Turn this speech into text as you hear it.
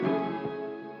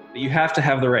You have to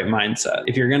have the right mindset.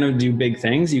 If you're going to do big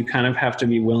things, you kind of have to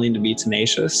be willing to be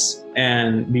tenacious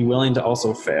and be willing to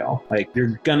also fail. Like,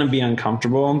 you're going to be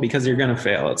uncomfortable because you're going to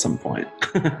fail at some point.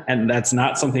 And that's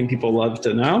not something people love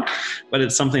to know, but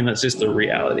it's something that's just the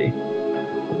reality.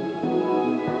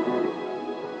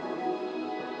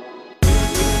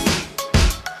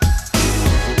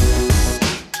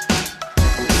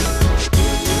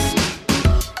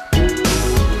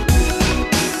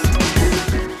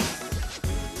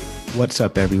 What's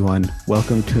up, everyone?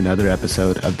 Welcome to another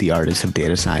episode of The Artists of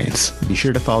Data Science. Be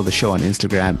sure to follow the show on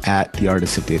Instagram at The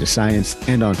Artists of Data Science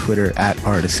and on Twitter at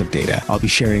Artists of Data. I'll be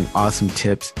sharing awesome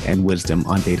tips and wisdom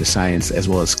on data science as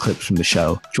well as clips from the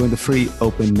show. Join the free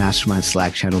open mastermind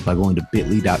Slack channel by going to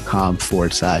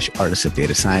bit.ly.com/Artists of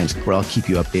Data Science, where I'll keep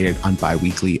you updated on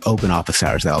bi-weekly open office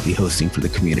hours that I'll be hosting for the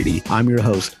community. I'm your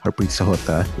host, Harpreet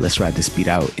Sahota. Let's ride this beat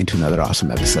out into another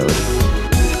awesome episode.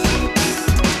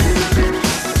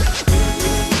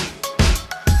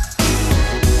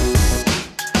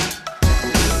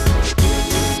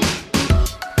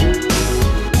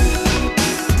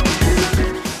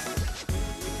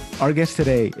 Our guest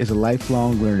today is a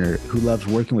lifelong learner who loves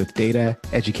working with data,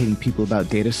 educating people about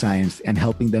data science, and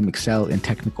helping them excel in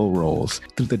technical roles.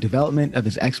 Through the development of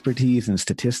his expertise in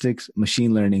statistics,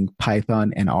 machine learning,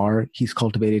 Python, and R, he's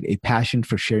cultivated a passion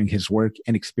for sharing his work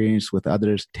and experience with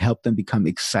others to help them become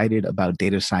excited about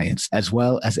data science, as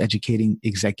well as educating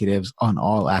executives on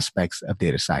all aspects of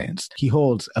data science. He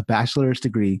holds a bachelor's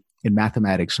degree in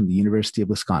mathematics from the University of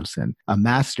Wisconsin, a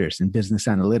master's in business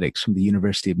analytics from the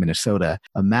University of Minnesota,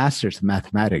 a master's in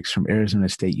mathematics from Arizona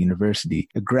State University,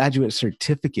 a graduate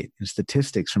certificate in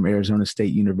statistics from Arizona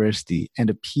State University, and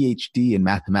a PhD in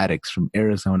mathematics from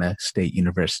Arizona State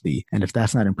University. And if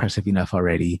that's not impressive enough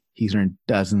already, he's earned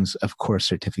dozens of course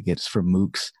certificates from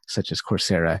MOOCs such as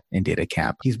Coursera and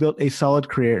DataCamp. He's built a solid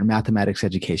career in mathematics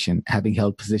education, having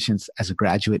held positions as a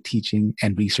graduate teaching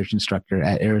and research instructor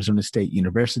at Arizona State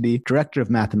University, Director of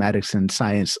Mathematics and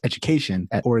Science Education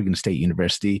at Oregon State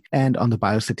University, and on the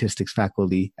biostatistics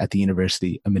faculty at the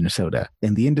University of Minnesota.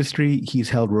 In the industry, he's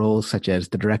held roles such as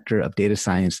the Director of Data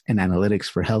Science and Analytics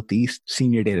for Health East,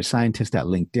 Senior Data Scientist at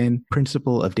LinkedIn,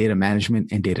 Principal of Data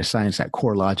Management and Data Science at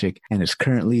CoreLogic, and is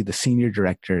currently the Senior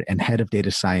Director and Head of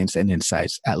Data Science and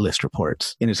Insights at List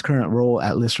Reports. In his current role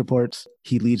at List Reports,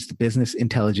 he leads the business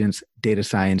intelligence, data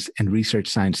science, and research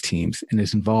science teams and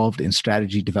is involved in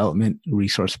strategy development,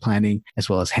 resource planning, as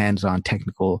well as hands-on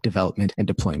technical development and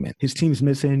deployment. His team's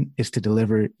mission is to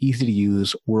deliver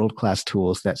easy-to-use, world-class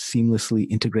tools that seamlessly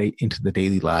integrate into the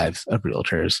daily lives of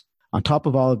realtors. On top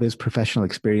of all of his professional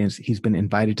experience, he's been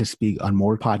invited to speak on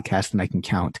more podcasts than I can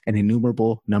count, an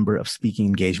innumerable number of speaking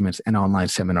engagements and online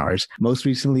seminars. Most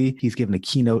recently, he's given a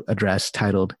keynote address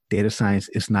titled "Data Science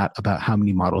is Not About How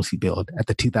Many Models You Build" at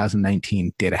the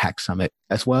 2019 Data Hack Summit,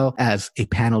 as well as a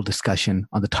panel discussion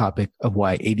on the topic of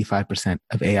why 85%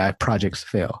 of AI projects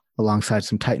fail, alongside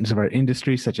some titans of our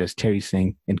industry such as Terry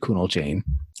Singh and Kunal Jain.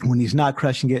 When he's not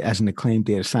crushing it as an acclaimed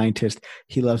data scientist,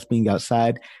 he loves being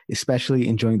outside, especially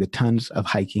enjoying the tons of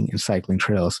hiking and cycling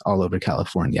trails all over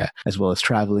California, as well as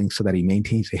traveling so that he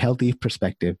maintains a healthy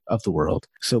perspective of the world.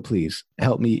 So please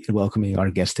help me in welcoming our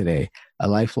guest today, a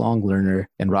lifelong learner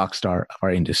and rock star of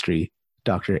our industry,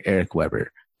 Dr. Eric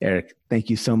Weber. Eric, thank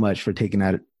you so much for taking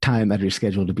out time out of your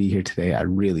schedule to be here today. I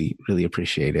really, really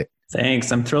appreciate it.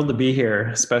 Thanks. I'm thrilled to be here,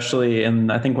 especially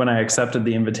I think when I accepted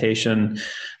the invitation,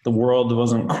 the world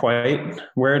wasn't quite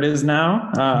where it is now.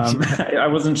 I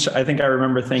wasn't, I think I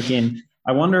remember thinking,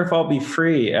 I wonder if I'll be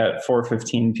free at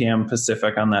 4:15 p.m.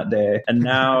 Pacific on that day. And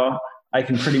now I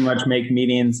can pretty much make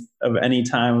meetings of any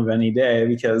time of any day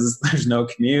because there's no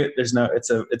commute. It's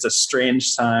a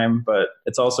strange time, but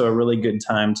it's also a really good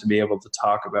time to be able to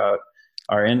talk about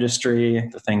our industry,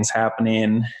 the things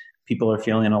happening. People are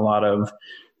feeling a lot of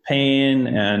pain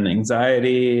and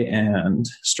anxiety and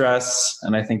stress.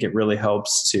 And I think it really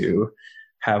helps to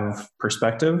have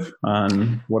perspective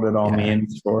on what it all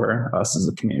means for us as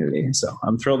a community. So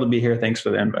I'm thrilled to be here. Thanks for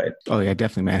the invite. Oh yeah,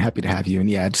 definitely, man. Happy to have you. And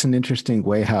yeah, it's an interesting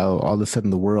way how all of a sudden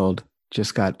the world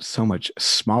just got so much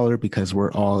smaller because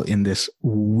we're all in this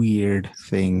weird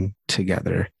thing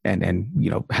together. And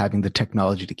you know, having the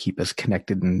technology to keep us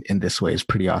connected in this way is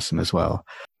pretty awesome as well.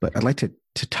 But I'd like to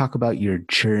talk about your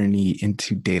journey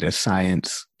into data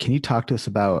science. Can you talk to us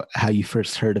about how you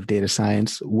first heard of data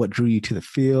science, what drew you to the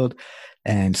field,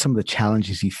 and some of the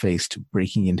challenges you faced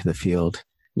breaking into the field?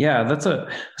 Yeah, it's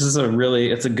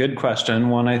a good question.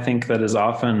 One I think that is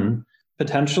often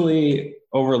potentially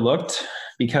overlooked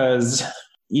because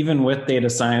even with data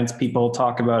science, people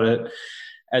talk about it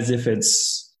as if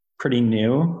it's pretty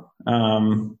new.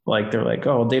 Like they're like,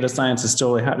 oh, data science is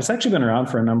still really hot. It's actually been around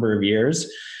for a number of years,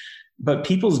 but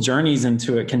people's journeys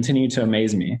into it continue to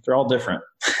amaze me. They're all different.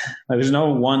 Like, there's no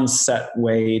one set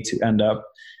way to end up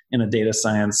in a data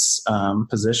science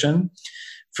position.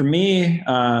 For me,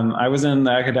 I was in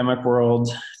the academic world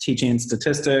teaching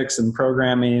statistics and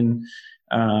programming,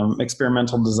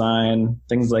 experimental design,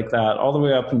 things like that, all the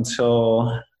way up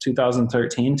until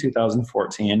 2013,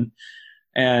 2014.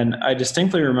 And I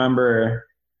distinctly remember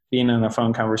being in a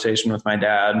phone conversation with my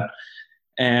dad,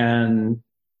 and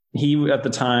he at the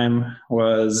time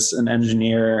was an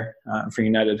engineer for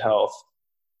United Health.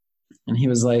 And he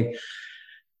was like,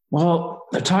 well,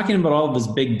 they're talking about all of this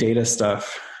big data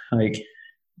stuff, like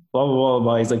blah, blah, blah,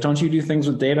 blah. He's like, don't you do things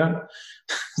with data?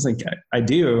 I was like, I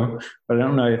do, but I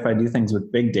don't know if I do things with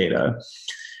big data.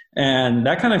 And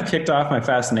that kind of kicked off my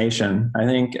fascination. I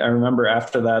think I remember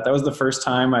after that, that was the first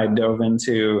time I dove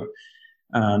into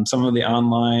some of the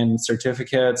online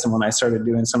certificates. And when I started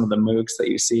doing some of the MOOCs that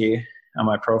you see on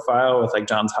my profile with like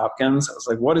Johns Hopkins, I was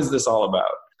like, what is this all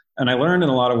about? And I learned in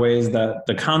a lot of ways that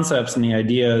the concepts and the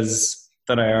ideas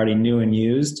that I already knew and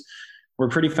used were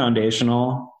pretty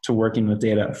foundational to working with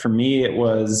data. For me, it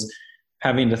was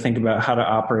having to think about how to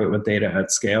operate with data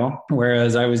at scale.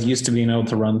 Whereas I was used to being able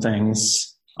to run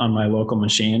things on my local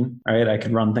machine, right? I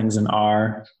could run things in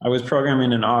R. I was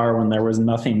programming in R when there was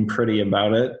nothing pretty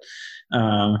about it.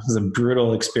 It was a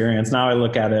brutal experience. Now I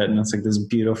look at it and it's like this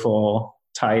beautiful,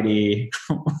 tidy,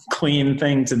 clean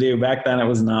thing to do. Back then it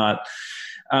was not.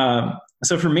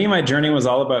 So for me, my journey was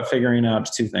all about figuring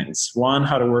out two things. One,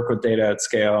 how to work with data at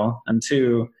scale. And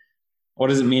two, what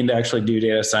does it mean to actually do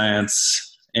data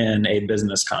science in a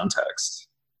business context?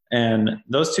 And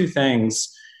those two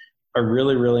things are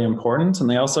really, really important. And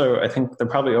they also, I think they're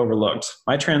probably overlooked.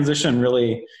 My transition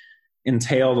really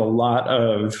entailed a lot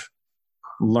of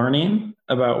learning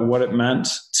about what it meant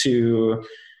to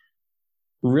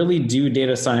really do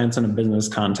data science in a business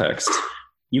context.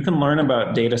 You can learn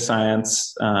about data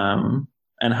science and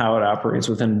how it operates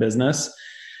within business,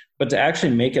 but to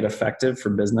actually make it effective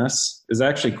for business is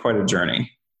actually quite a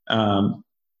journey.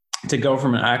 To go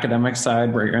from an academic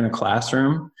side where you're in a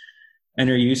classroom and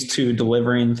you're used to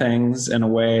delivering things in a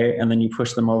way, and then you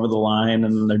push them over the line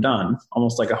and then they're done,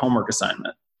 almost like a homework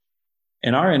assignment.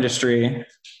 In our industry,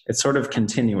 it's sort of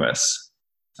continuous.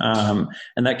 And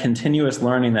that continuous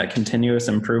learning, that continuous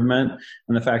improvement,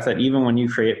 and the fact that even when you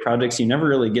create projects, you never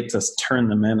really get to turn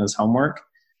them in as homework.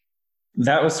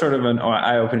 That was sort of an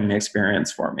eye-opening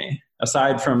experience for me.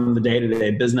 Aside from the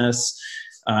day-to-day business,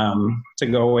 to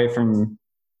go away from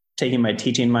taking my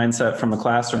teaching mindset from the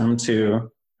classroom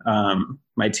to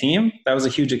my team, that was a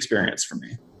huge experience for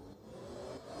me.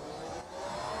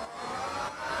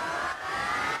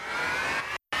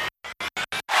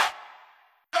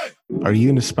 Are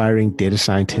you an aspiring data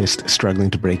scientist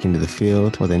struggling to break into the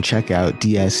field? Well, then check out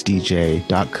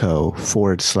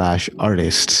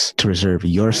dsdj.co/artists to reserve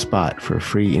your spot for a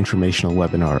free informational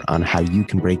webinar on how you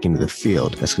can break into the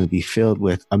field. That's going to be filled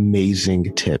with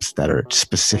amazing tips that are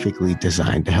specifically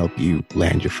designed to help you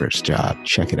land your first job.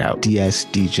 Check it out.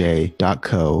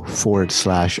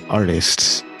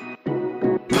 dsdj.co/artists.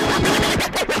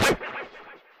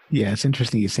 Yeah, it's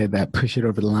interesting you said that. Push it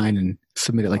over the line and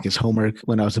submit it like it's homework.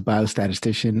 When I was a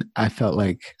biostatistician, I felt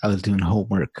like I was doing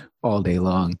homework all day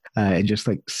long and just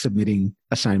like submitting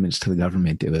assignments to the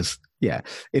government. It was, yeah,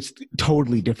 it's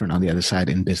totally different on the other side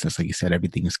in business. Like you said,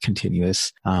 everything is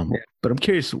continuous. But I'm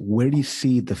curious, where do you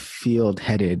see the field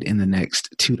headed in the next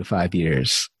 2 to 5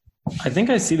 years? I think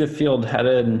I see the field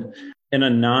headed in a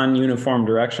non-uniform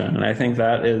direction. And I think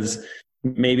that is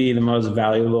maybe the most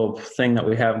valuable thing that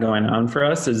we have going on for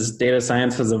us is data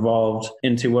science has evolved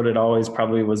into what it always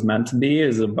probably was meant to be,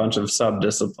 is a bunch of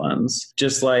sub-disciplines.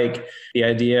 Just like the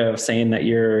idea of saying that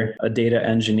you're a data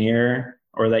engineer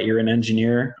or that you're an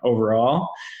engineer overall,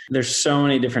 there's so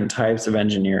many different types of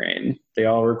engineering. They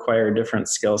all require different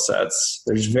skill sets.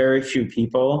 There's very few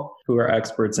people who are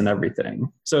experts in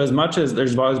everything. So as much as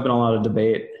there's always been a lot of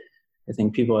debate, I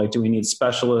think people are like, do we need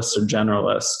specialists or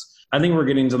generalists? I think we're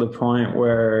getting to the point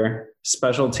where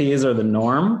specialties are the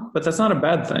norm, but that's not a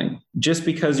bad thing. Just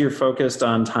because you're focused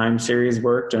on time series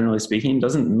work, generally speaking,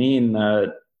 doesn't mean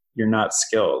that you're not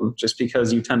skilled. Just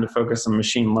because you tend to focus on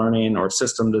machine learning or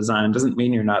system design doesn't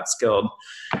mean you're not skilled.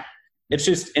 It's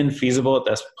just infeasible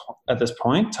at this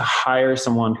point to hire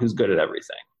someone who's good at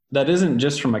everything. That isn't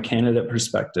just from a candidate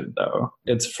perspective, though.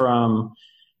 It's from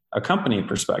a company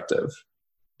perspective.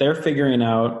 They're figuring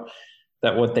out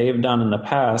that what they've done in the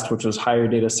past, which was hire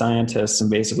data scientists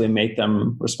and basically make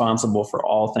them responsible for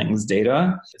all things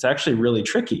data, it's actually really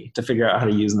tricky to figure out how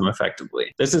to use them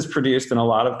effectively. this is produced in a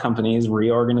lot of companies,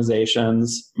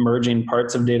 reorganizations, merging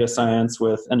parts of data science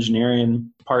with engineering,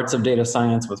 parts of data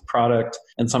science with product.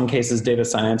 In some cases, data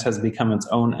science has become its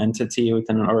own entity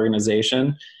within an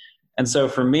organization. And so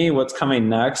for me, what's coming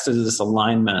next is this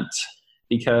alignment,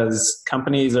 because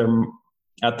companies are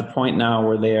at the point now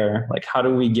where they are like, how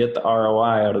do we get the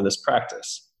ROI out of this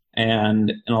practice?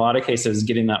 And in a lot of cases,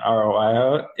 getting that ROI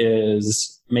out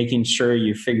is making sure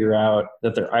you figure out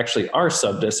that there actually are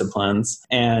subdisciplines,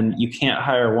 and you can't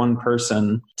hire one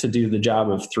person to do the job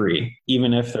of three,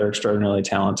 even if they're extraordinarily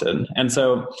talented. And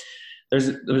so there's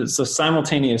a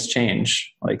simultaneous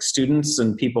change. Like students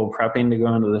and people prepping to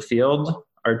go into the field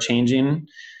are changing.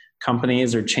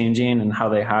 Companies are changing in how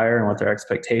they hire and what their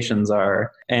expectations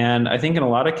are. And I think in a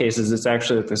lot of cases, it's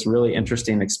actually this really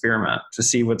interesting experiment to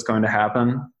see what's going to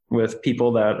happen with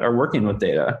people that are working with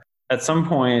data. At some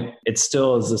point, it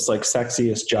still is this like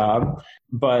sexiest job,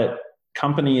 but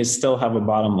companies still have a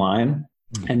bottom line.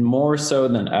 And more so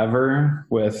than ever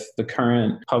with the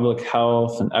current public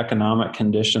health and economic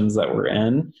conditions that we're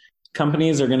in,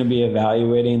 companies are going to be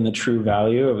evaluating the true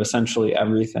value of essentially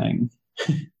everything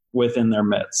within their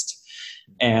midst.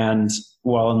 And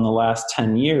while in the last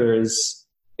 10 years,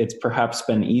 it's perhaps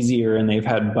been easier and they've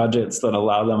had budgets that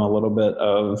allow them a little bit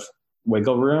of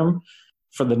wiggle room,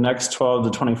 for the next 12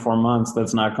 to 24 months,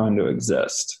 that's not going to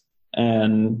exist.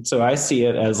 And so I see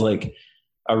it as like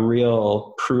a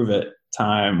real prove it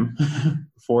time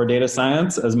for data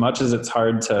science. As much as it's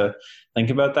hard to think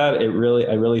about that, I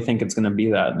really think it's going to be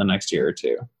that in the next year or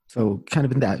two. So kind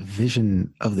of in that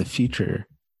vision of the future,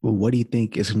 what do you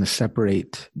think is going to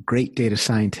separate great data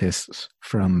scientists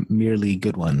from merely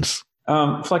good ones?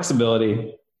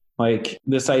 Flexibility. Like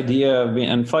this idea of being,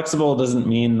 and flexible doesn't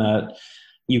mean that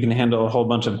you can handle a whole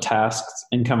bunch of tasks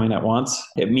incoming at once.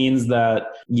 It means that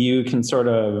you can sort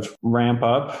of ramp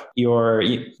up your,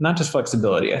 not just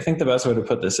flexibility. I think the best way to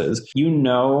put this is, you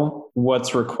know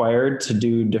what's required to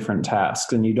do different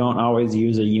tasks, and you don't always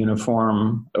use a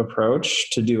uniform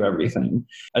approach to do everything.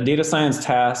 A data science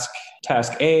task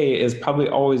A is probably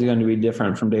always going to be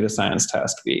different from data science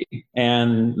task B.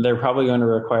 And they're probably going to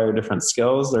require different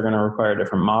skills. They're going to require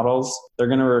different models. They're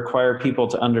going to require people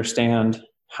to understand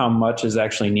how much is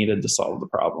actually needed to solve the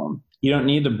problem. You don't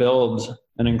need to build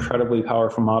an incredibly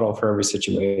powerful model for every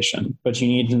situation, but you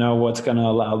need to know what's going to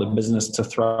allow the business to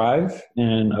thrive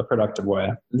in a productive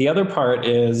way. The other part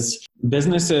is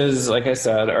businesses, like I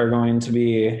said, are going to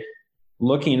be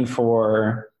looking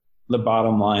for the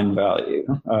bottom line value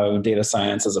of data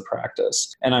science as a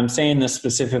practice. And I'm saying this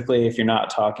specifically if you're not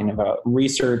talking about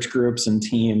research groups and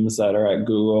teams that are at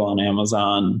Google and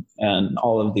Amazon and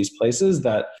all of these places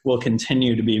that will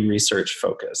continue to be research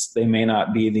focused. They may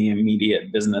not be the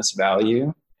immediate business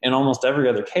value. In almost every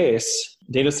other case,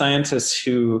 data scientists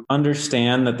who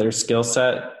understand that their skill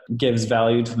set gives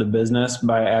value to the business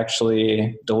by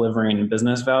actually delivering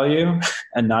business value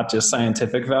and not just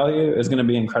scientific value is going to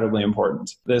be incredibly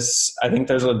important. I think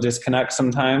there's a disconnect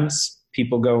sometimes.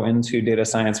 People go into data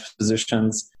science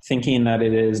positions thinking that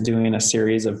it is doing a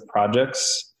series of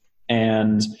projects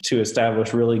and to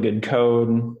establish really good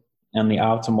code and the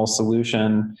optimal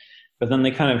solution. But then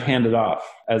they kind of hand it off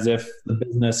as if the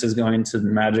business is going to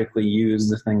magically use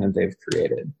the thing that they've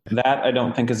created. That I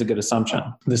don't think is a good assumption.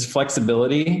 This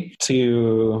flexibility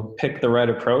to pick the right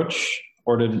approach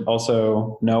or to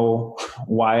also know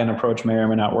why an approach may or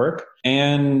may not work,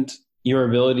 and your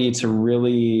ability to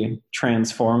really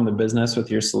transform the business with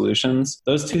your solutions.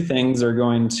 Those two things are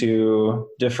going to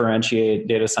differentiate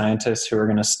data scientists who are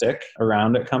going to stick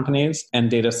around at companies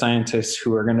and data scientists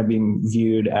who are going to be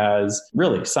viewed as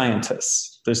really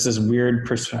scientists. There's this weird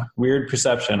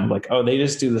perception of like, oh, they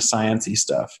just do the sciencey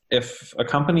stuff. If a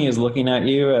company is looking at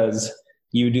you as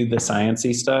you do the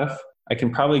sciencey stuff, I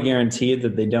can probably guarantee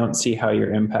that they don't see how you're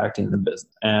impacting the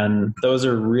business. And those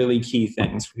are really key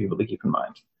things for people to keep in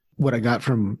mind. What I got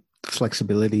from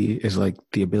flexibility is like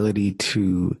the ability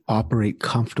to operate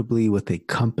comfortably with a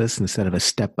compass instead of a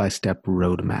step-by-step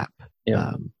roadmap.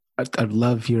 Yeah. I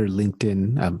love your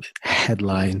LinkedIn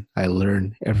headline, I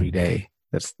learn every day.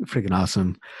 That's freaking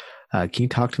awesome. Can you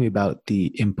talk to me about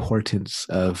the importance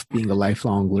of being a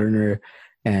lifelong learner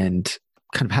and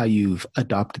kind of how you've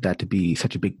adopted that to be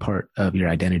such a big part of your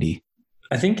identity?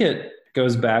 I think it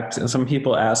goes back to, some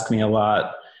people ask me a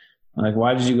lot, like,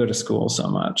 why did you go to school so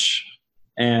much?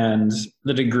 And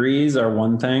the degrees are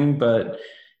one thing, but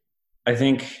I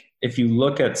think if you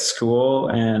look at school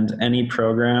and any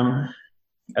program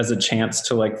as a chance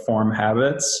to like form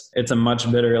habits, it's a much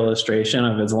better illustration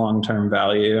of its long-term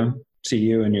value to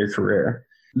you and your career.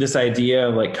 This idea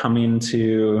of like coming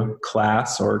to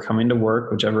class or coming to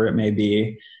work, whichever it may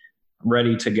be,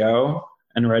 ready to go,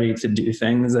 and ready to do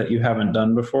things that you haven't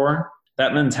done before.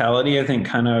 That mentality, I think,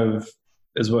 kind of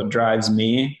is what drives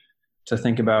me to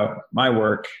think about my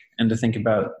work and to think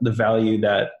about the value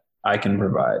that I can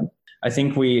provide. I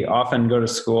think we often go to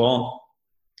school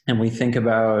and we think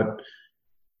about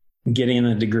getting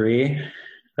a degree,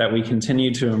 that we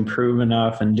continue to improve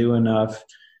enough and do enough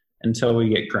until we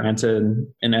get granted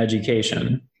an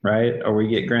education, right? Or we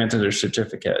get granted a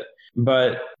certificate.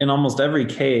 But in almost every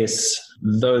case,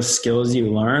 those skills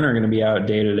you learn are going to be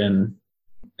outdated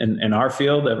in our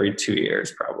field every 2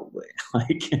 years, probably,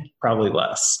 like probably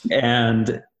less.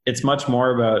 And it's much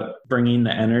more about bringing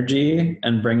the energy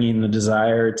and bringing the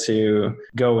desire to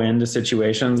go into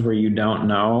situations where you don't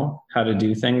know how to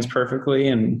do things perfectly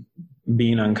and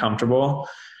being uncomfortable.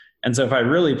 And so if I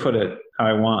really put it how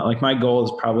I want, like my goal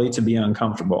is probably to be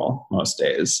uncomfortable most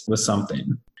days with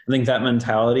something. I think that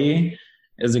mentality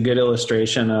is a good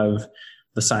illustration of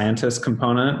the scientist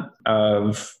component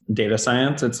of data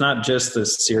science. It's not just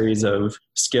this series of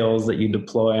skills that you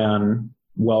deploy on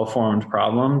well-formed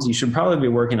problems. You should probably be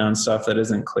working on stuff that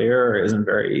isn't clear or isn't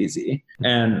very easy.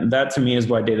 And that to me is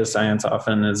why data science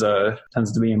often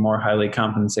tends to be a more highly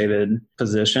compensated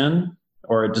position,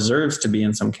 or it deserves to be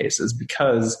in some cases,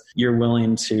 because you're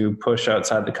willing to push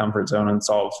outside the comfort zone and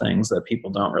solve things that people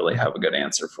don't really have a good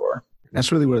answer for.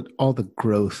 That's really where all the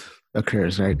growth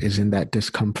occurs, right? Is in that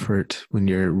discomfort when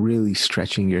you're really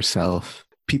stretching yourself.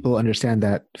 People understand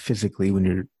that physically when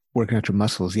you're working out your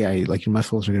muscles. Yeah, like your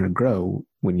muscles are going to grow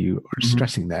when you are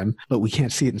stressing them, but we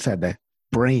can't see it inside the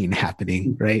brain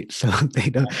happening, right? So they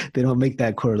don't make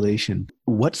that correlation.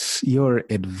 What's your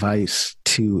advice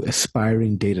to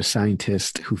aspiring data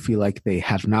scientists who feel like they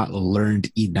have not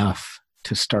learned enough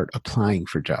to start applying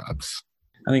for jobs?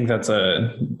 I think that's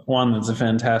a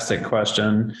fantastic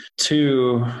question.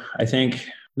 Two, I think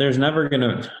no one's ever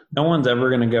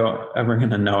going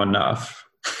to know enough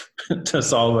to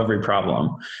solve every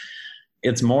problem.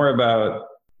 It's more about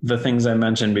the things I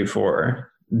mentioned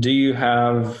before. Do you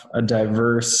have a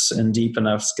diverse and deep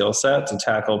enough skill set to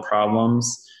tackle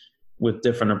problems with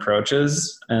different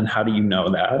approaches? And how do you know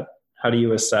that? How do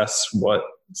you assess what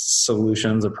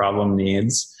solutions a problem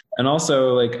needs? And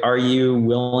also, like, are you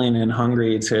willing and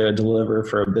hungry to deliver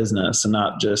for a business and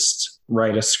not just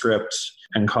write a script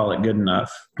and call it good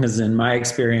enough? Because in my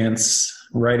experience,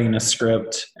 writing a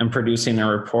script and producing a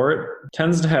report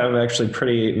tends to have actually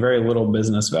very little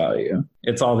business value.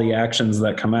 It's all the actions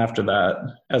that come after that.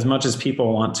 As much as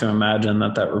people want to imagine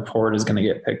that report is going to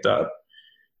get picked up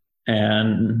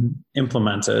and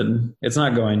implemented, it's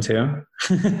not going to,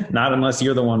 not unless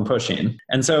you're the one pushing.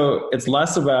 And so it's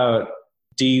less about,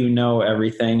 do you know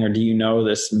everything or do you know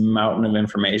this mountain of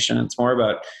information? It's more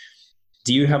about,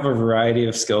 do you have a variety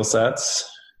of skill sets?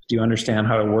 Do you understand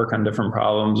how to work on different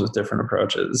problems with different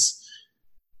approaches?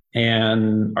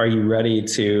 And are you ready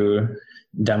to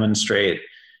demonstrate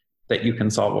that you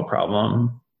can solve a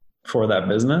problem for that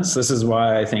business? This is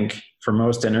why I think for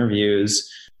most interviews,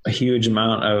 a huge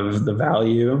amount of the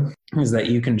value is that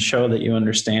you can show that you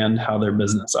understand how their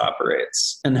business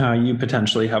operates and how you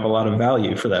potentially have a lot of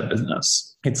value for that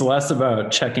business. It's less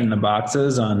about checking the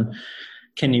boxes on,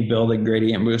 can you build a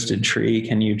gradient boosted tree?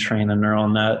 Can you train a neural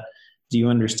net? Do you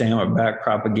understand what back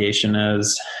propagation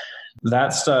is? That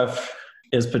stuff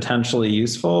is potentially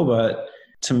useful, but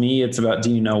to me, it's about,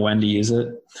 do you know when to use it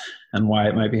and why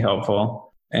it might be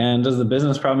helpful? And does the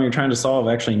business problem you're trying to solve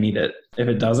actually need it? If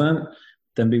it doesn't,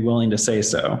 then be willing to say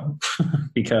so,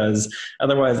 because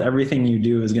otherwise everything you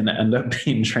do is going to end up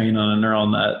being trained on a neural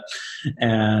net,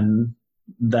 and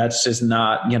that's just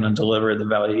not going to deliver the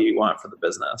value you want for the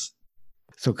business.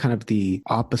 So kind of the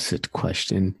opposite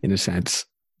question in a sense.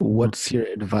 What's your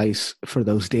advice for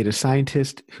those data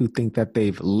scientists who think that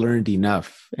they've learned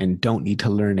enough and don't need to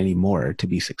learn any more to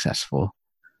be successful?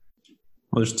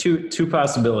 Well, there's two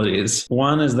possibilities.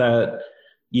 One is that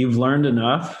you've learned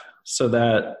enough so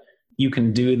that you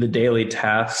can do the daily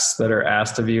tasks that are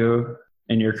asked of you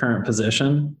in your current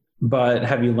position, but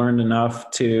have you learned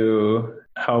enough to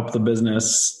help the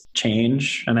business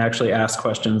change and actually ask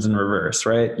questions in reverse,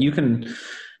 right?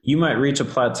 You might reach a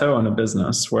plateau in a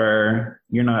business where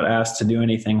you're not asked to do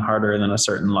anything harder than a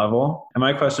certain level. And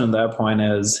my question at that point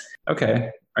is,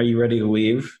 okay, are you ready to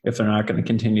leave if they're not going to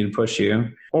continue to push you?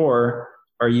 Or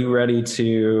are you ready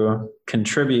to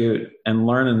contribute and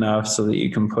learn enough so that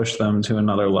you can push them to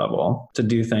another level to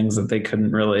do things that they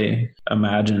couldn't really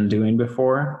imagine doing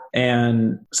before?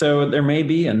 And so there may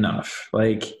be enough,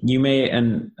 like you may,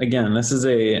 and again, I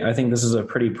think this is a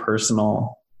pretty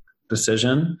personal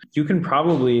decision. You can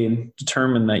probably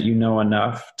determine that you know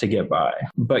enough to get by,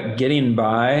 but getting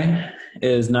by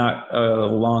is not a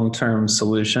long-term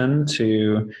solution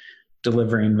to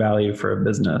delivering value for a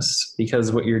business,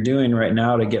 because what you're doing right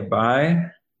now to get by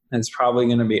is probably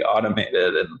going to be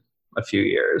automated in a few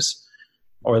years,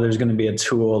 or there's going to be a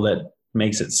tool that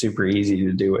makes it super easy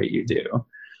to do what you do.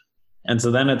 And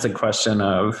so then it's a question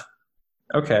of,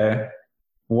 okay,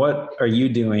 what are you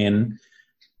doing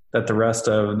that the rest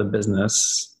of the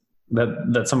business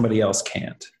that somebody else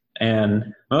can't?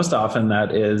 And most often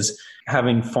that is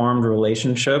having formed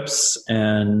relationships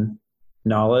and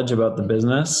knowledge about the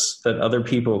business that other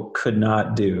people could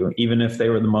not do, even if they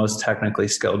were the most technically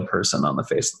skilled person on the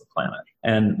face of the planet.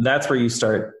 And that's where you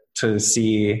start to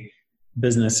see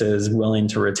businesses willing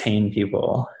to retain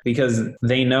people, because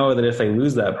they know that if they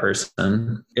lose that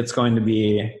person, it's going to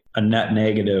be a net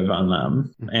negative on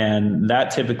them. And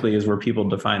that typically is where people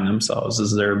define themselves,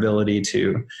 is their ability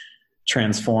to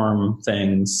transform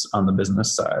things on the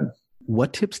business side.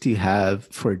 What tips do you have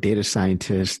for a data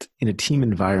scientist in a team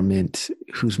environment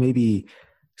who's maybe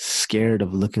scared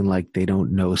of looking like they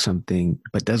don't know something,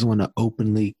 but doesn't want to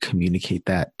openly communicate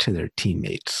that to their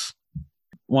teammates?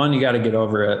 One, you got to get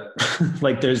over it.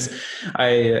 Like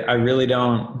I really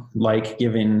don't like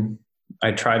giving,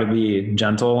 I try to be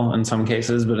gentle in some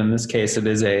cases, but in this case it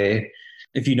is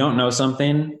if you don't know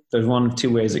something, there's one of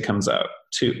two ways it comes out.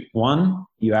 One,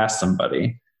 you ask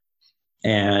somebody,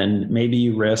 and maybe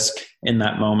you risk in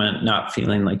that moment not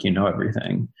feeling like you know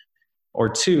everything. Or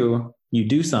two, you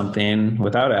do something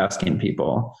without asking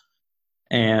people.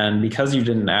 And because you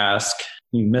didn't ask,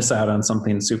 you miss out on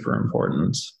something super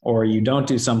important, or you don't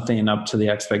do something up to the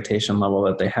expectation level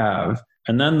that they have.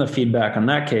 And then the feedback on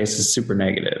that case is super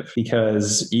negative,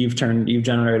 because you've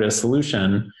generated a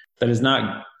solution that is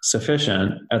not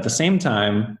sufficient. At the same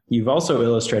time, you've also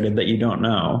illustrated that you don't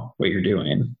know what you're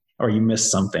doing, or you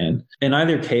missed something. In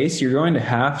either case, you're going to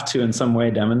have to in some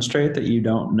way demonstrate that you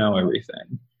don't know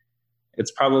everything.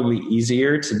 It's probably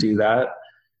easier to do that,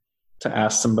 to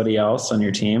ask somebody else on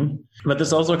your team. But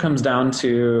this also comes down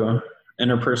to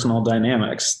interpersonal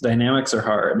dynamics. Dynamics are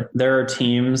hard. There are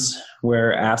teams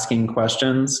where asking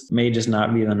questions may just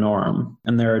not be the norm.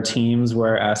 And there are teams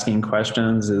where asking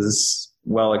questions is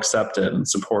well accepted and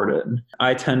supported.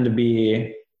 I tend to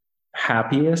be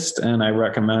happiest, and I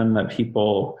recommend that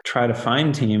people try to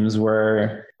find teams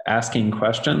where asking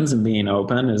questions and being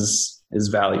open is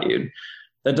valued.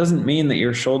 That doesn't mean that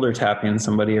you're shoulder tapping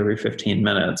somebody every 15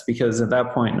 minutes, because at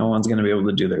that point, no one's going to be able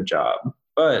to do their job.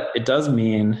 But it does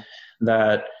mean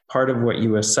that part of what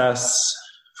you assess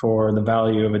for the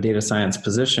value of a data science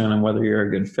position and whether you're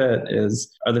a good fit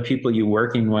is, are the people you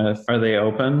working with, are they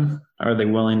open? Are they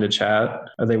willing to chat?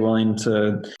 Are they willing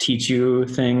to teach you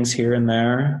things here and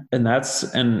there? And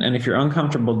and if you're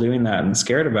uncomfortable doing that and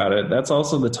scared about it, that's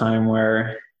also the time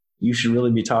where you should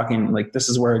really be talking, like, this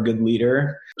is where a good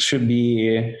leader should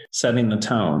be setting the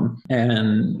tone.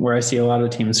 And where I see a lot of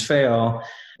teams fail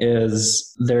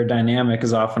is their dynamic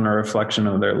is often a reflection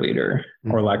of their leader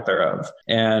or lack thereof.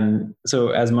 And so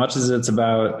as much as it's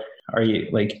about, are you,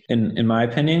 like, in my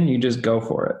opinion, you just go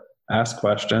for it. Ask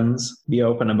questions, be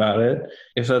open about it.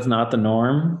 If that's not the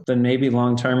norm, then maybe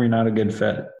long-term you're not a good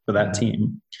fit for that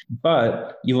team.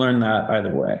 But you learn that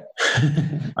either way.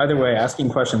 Either way, asking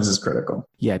questions is critical.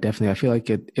 Yeah, definitely. I feel like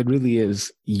it really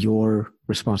is your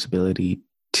responsibility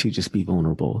to just be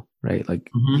vulnerable, right? Like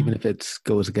even if it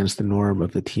goes against the norm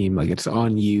of the team, like it's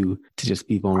on you to just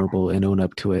be vulnerable and own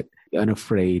up to it,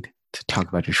 unafraid to talk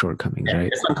about your shortcomings, right?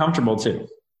 It's uncomfortable too.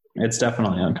 It's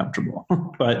definitely uncomfortable,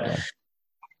 but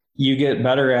you get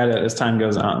better at it as time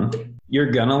goes on.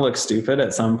 You're going to look stupid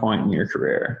at some point in your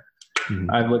career.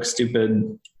 I've looked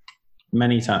stupid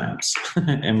many times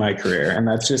in my career, and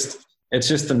it's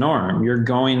just the norm. You're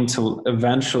going to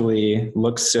eventually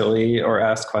look silly or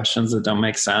ask questions that don't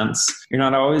make sense. You're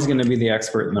not always going to be the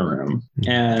expert in the room.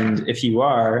 And if you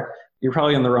are, you're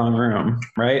probably in the wrong room,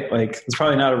 right? Like, it's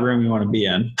probably not a room you want to be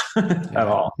in at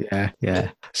all.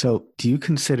 Yeah. So do you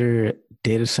consider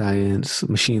data science,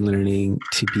 machine learning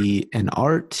to be an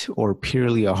art or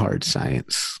purely a hard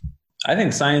science? I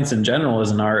think science in general is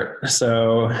an art.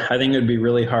 So I think it would be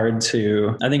really hard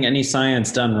I think any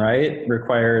science done right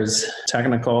requires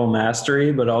technical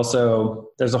mastery, but also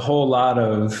there's a whole lot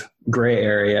of gray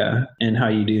area in how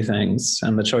you do things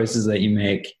and the choices that you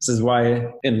make. This is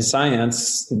why in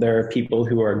science, there are people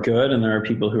who are good and there are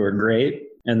people who are great.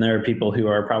 And there are people who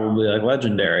are probably like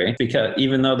legendary, because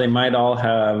even though they might all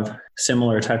have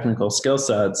similar technical skill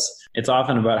sets, it's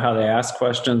often about how they ask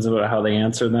questions, about how they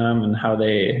answer them, and how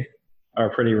they are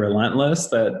pretty relentless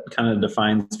that kind of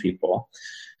defines people.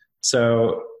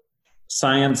 So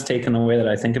science, taken the way that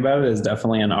I think about it, is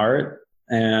definitely an art.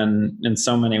 And in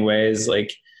so many ways,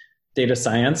 like, data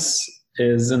science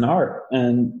is an art.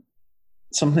 And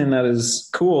something that is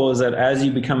cool is that as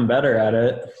you become better at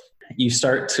it, you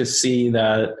start to see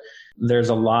that there's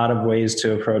a lot of ways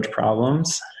to approach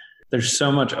problems. There's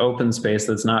so much open space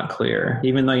that's not clear,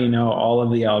 even though you know all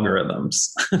of the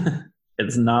algorithms.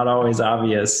 It's not always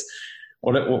obvious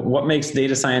what makes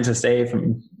data scientist A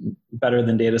from better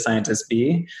than data scientist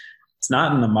B. It's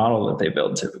not in the model that they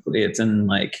build typically. It's in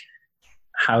like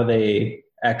how they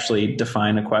actually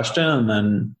define a question and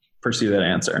then pursue that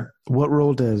answer. What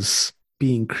role does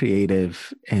being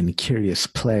creative and curious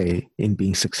play in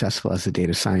being successful as a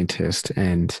data scientist?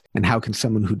 And how can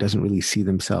someone who doesn't really see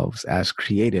themselves as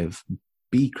creative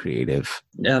be creative?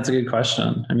 Yeah, that's a good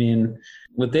question. I mean,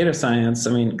 with data science,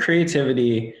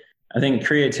 creativity, I think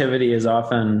creativity is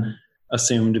often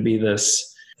assumed to be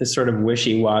this sort of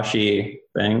wishy-washy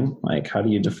thing. Like, how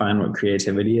do you define what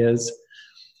creativity is?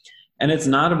 And it's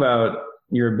not about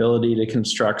your ability to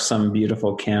construct some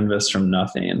beautiful canvas from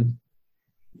nothing.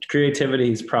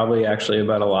 Creativity is probably actually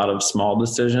about a lot of small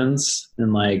decisions,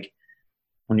 and like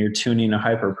when you're tuning a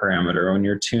hyperparameter, when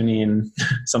you're tuning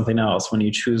something else, when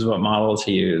you choose what model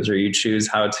to use, or you choose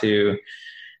how to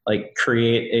like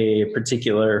create a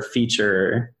particular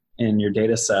feature in your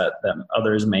data set that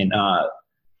others may not,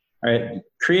 right?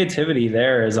 Creativity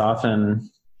there is often,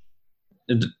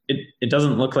 it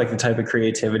doesn't look like the type of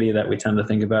creativity that we tend to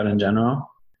think about in general.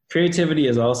 Creativity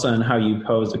is also in how you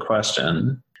pose a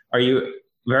question.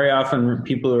 Very often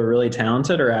people who are really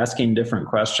talented are asking different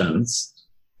questions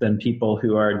than people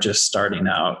who are just starting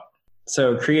out.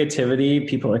 So creativity,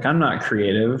 people are like, I'm not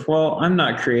creative. Well, I'm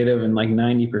not creative in like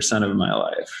 90% of my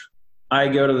life. I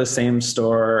go to the same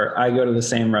store. I go to the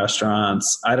same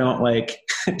restaurants. I don't like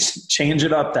change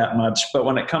it up that much. But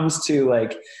when it comes to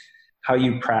like how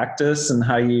you practice and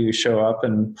how you show up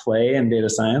and play in data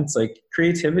science, like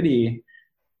creativity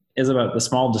is about the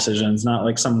small decisions, not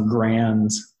like some grand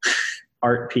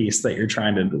art piece that you're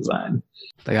trying to design.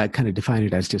 Like I kind of define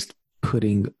it as just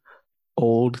putting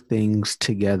old things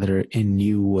together in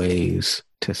new ways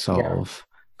to solve,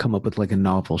 come up with like a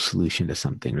novel solution to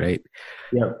something, right?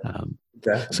 Yeah.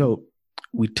 Exactly. So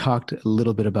we talked a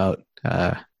little bit about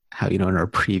how, in our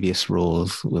previous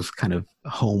roles was kind of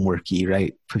homeworky,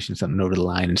 right? Pushing something over the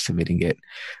line and submitting it.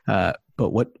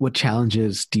 But what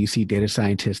challenges do you see data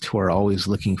scientists who are always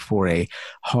looking for a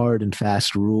hard and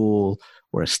fast rule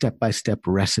or a step-by-step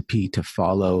recipe to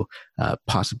follow,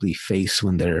 possibly face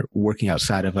when they're working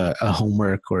outside of a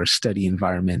homework or a study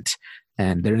environment,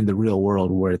 and they're in the real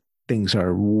world where things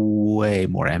are way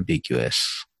more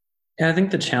ambiguous? Yeah, I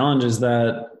think the challenge is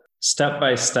that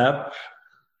step-by-step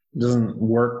doesn't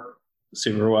work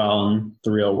super well in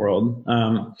the real world.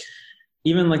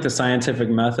 Even like the scientific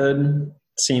method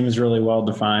seems really well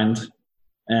defined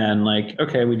and like,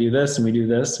 okay, we do this and we do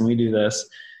this and we do this.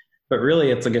 But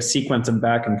really it's like a sequence of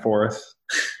back and forth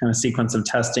and a sequence of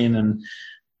testing and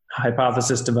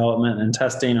hypothesis development and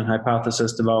testing and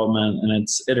hypothesis development, and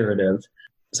it's iterative.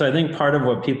 So I think part of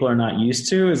what people are not used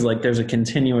to is like there's a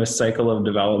continuous cycle of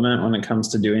development when it comes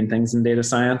to doing things in data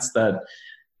science that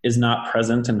is not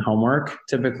present in homework.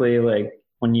 Typically, like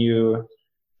when you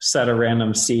set a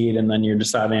random seed and then you're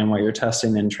deciding what your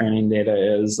testing and training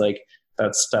data is, like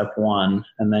that's step one.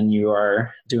 And then you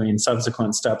are doing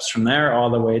subsequent steps from there all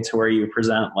the way to where you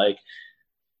present like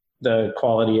the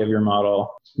quality of your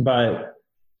model. But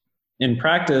in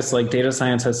practice, like data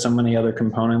science has so many other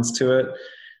components to it.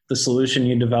 The solution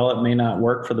you develop may not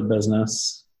work for the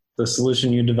business. The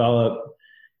solution you develop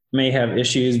may have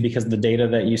issues because the data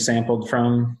that you sampled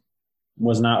from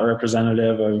was not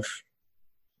representative of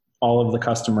all of the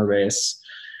customer base.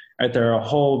 Right? There are a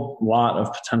whole lot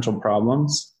of potential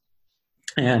problems.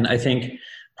 And I think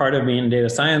part of being data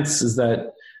science is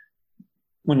that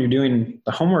when you're doing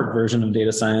the homework version of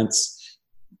data science,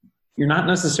 you're not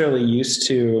necessarily used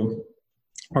to,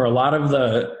 or a lot of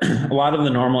the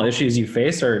normal issues you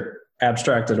face are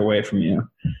abstracted away from you.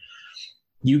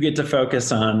 You get to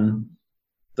focus on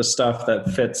the stuff that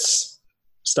fits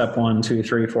step 1, 2,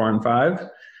 3, 4, and 5.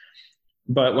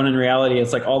 But when in reality,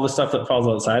 it's like all the stuff that falls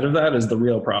outside of that is the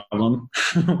real problem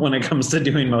when it comes to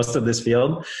doing most of this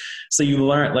field. So you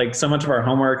learn, like so much of our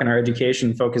homework and our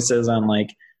education focuses on like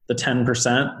the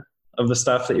 10% of the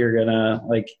stuff that you're gonna,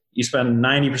 like you spend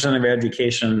 90% of your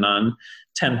education on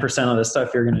 10% of the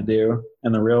stuff you're gonna do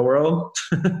in the real world.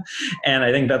 And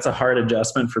I think that's a hard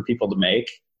adjustment for people to make.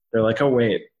 They're like, oh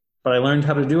wait, but I learned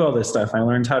how to do all this stuff. I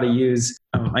learned how to use,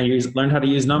 learned how to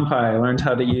use NumPy. I learned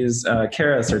how to use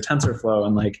Keras or TensorFlow.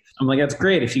 And like, I'm like, that's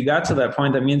great. If you got to that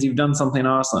point, that means you've done something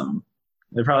awesome.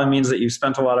 It probably means that you've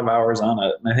spent a lot of hours on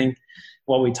it. And I think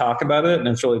while we talk about it, and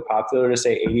it's really popular to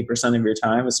say 80% of your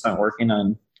time is spent working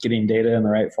on getting data in the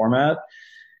right format,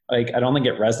 like, I don't think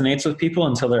it resonates with people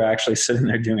until they're actually sitting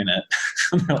there doing it.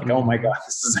 They're like, oh my God,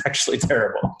 this is actually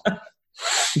terrible.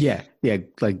 Yeah.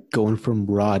 Like going from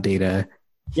raw data,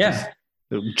 Yeah.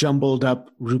 jumbled up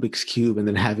Rubik's Cube, and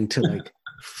then having to like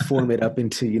form it up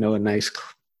into, a nice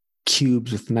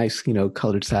cubes with nice,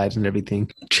 colored sides and everything.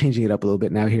 Changing it up a little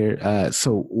bit now here.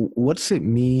 So what's it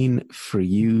mean for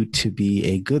you to be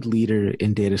a good leader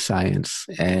in data science?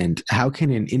 And how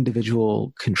can an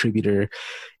individual contributor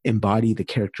embody the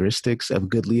characteristics of a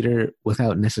good leader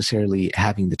without necessarily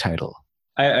having the title?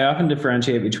 I often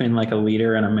differentiate between like a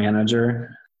leader and a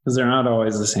manager, because they're not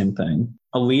always the same thing.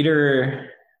 A leader,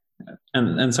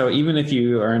 and so even if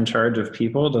you are in charge of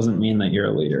people, it doesn't mean that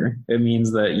you're a leader. It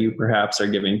means that you perhaps are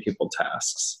giving people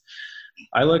tasks.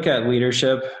 I look at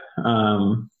leadership.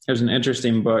 There's an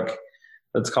interesting book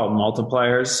that's called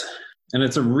Multipliers, and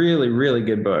it's a really, really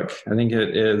good book. I think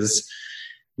it is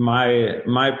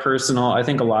my personal, I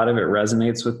think a lot of it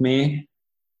resonates with me,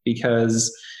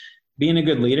 because being a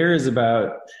good leader is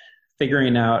about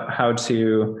figuring out how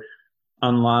to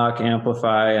unlock,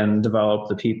 amplify, and develop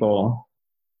the people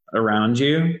around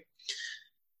you.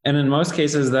 And in most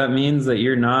cases, that means that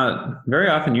very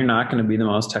often you're not going to be the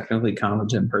most technically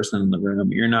competent person in the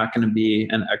room. You're not going to be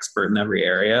an expert in every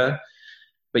area,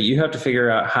 but you have to figure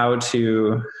out how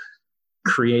to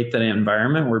create that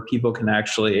environment where people can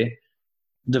actually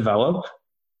develop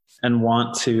and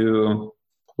want to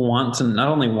not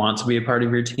only want to be a part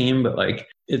of your team, but like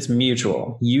it's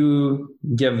mutual. You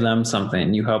give them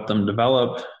something, you help them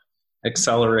develop,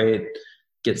 accelerate,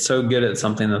 get so good at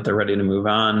something that they're ready to move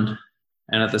on.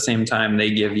 And at the same time,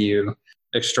 they give you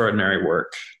extraordinary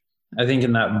work. I think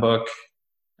in that book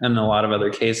and a lot of other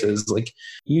cases, like,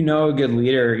 a good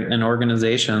leader in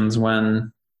organizations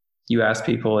when you ask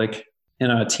people like in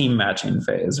a team matching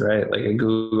phase, right? Like a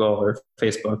Google or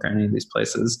Facebook or any of these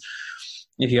places.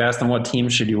 If you ask them what team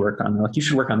should you work on, they're like, you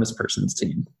should work on this person's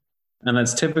team. And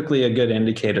that's typically a good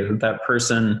indicator that that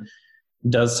person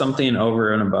does something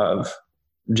over and above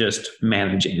just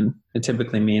managing. It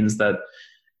typically means that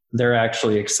they're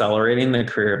actually accelerating the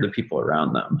career of the people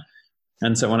around them.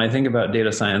 And so when I think about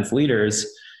data science leaders,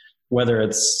 whether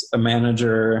it's a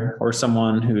manager or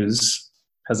someone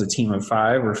has a team of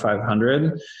 5 or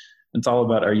 500, it's all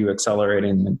about, are you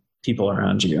accelerating the people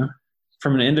around you?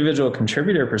 From an individual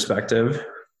contributor perspective,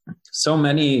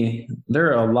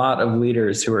 there are a lot of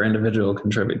leaders who are individual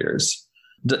contributors.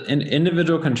 An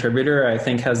individual contributor, I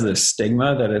think, has this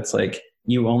stigma that it's like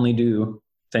you only do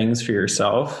things for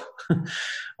yourself.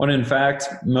 When in fact,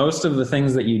 most of the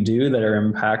things that you do that are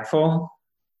impactful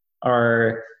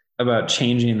are about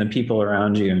changing the people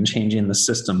around you and changing the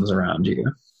systems around you,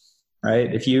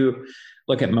 right? If you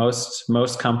look at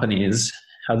most companies,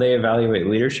 how they evaluate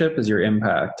leadership is your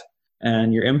impact.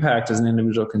 And your impact as an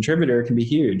individual contributor can be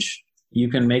huge. You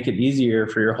can make it easier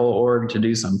for your whole org to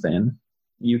do something.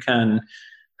 You can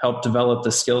help develop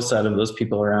the skill set of those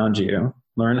people around you,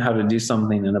 learn how to do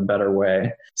something in a better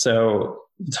way. So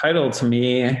title to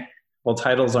me,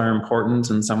 titles are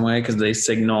important in some way because they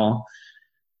signal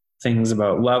things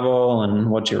about level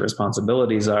and what your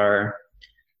responsibilities are.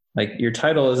 Like, your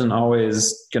title isn't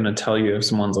always going to tell you if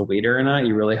someone's a leader or not.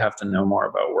 You really have to know more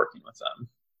about working with them.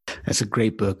 That's a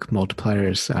great book,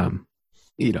 Multipliers.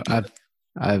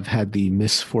 I've had the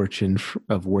misfortune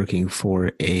of working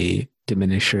for a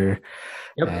diminisher.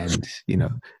 Yep.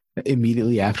 And,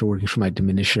 immediately after working for my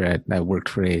diminisher, I worked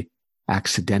for a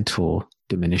accidental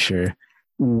diminisher.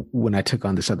 When I took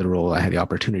on this other role, I had the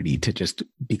opportunity to just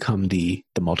become the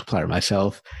multiplier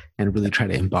myself and really try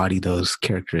to embody those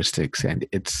characteristics. And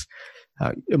it's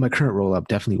in my current role, I'm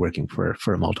definitely working for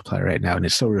a multiplier right now. And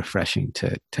it's so refreshing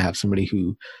to have somebody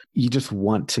who you just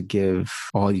want to give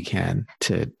all you can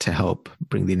to help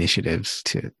bring the initiatives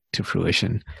to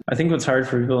fruition. I think what's hard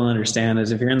for people to understand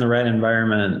is if you're in the right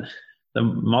environment, the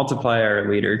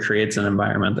multiplier leader creates an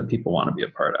environment that people want to be a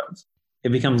part of.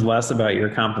 It becomes less about your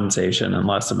compensation and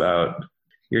less about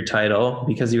your title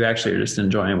because you actually are just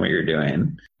enjoying what you're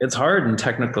doing. It's hard in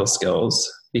technical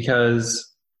skills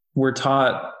because we're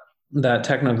taught that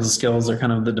technical skills are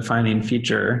kind of the defining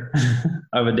feature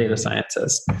of a data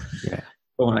scientist. Yeah.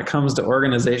 But when it comes to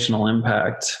organizational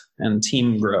impact and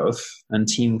team growth and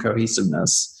team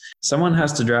cohesiveness, someone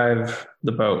has to drive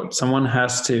the boat. Someone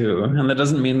has to, and that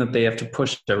doesn't mean that they have to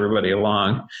push everybody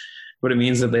along, but it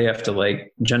means that they have to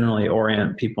generally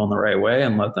orient people in the right way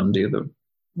and let them do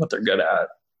what they're good at.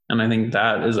 And I think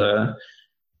that is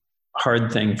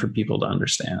hard thing for people to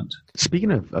understand.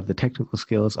 Speaking of the technical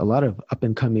skills, a lot of up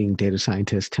and coming data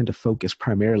scientists tend to focus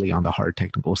primarily on the hard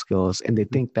technical skills, and they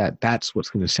think that that's what's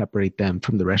going to separate them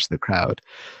from the rest of the crowd.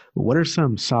 What are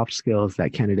some soft skills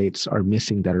that candidates are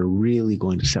missing that are really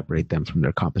going to separate them from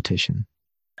their competition?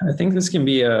 I think this can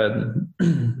be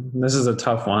this is a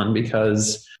tough one,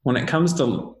 because when it comes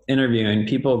to interviewing,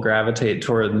 people gravitate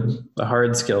toward the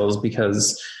hard skills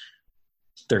because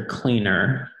they're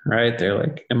cleaner, right? They're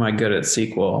like, am I good at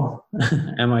SQL?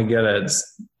 Am I good at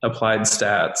applied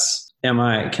stats? Can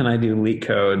I do leak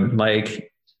code?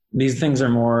 Like, these things are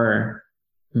more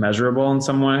measurable in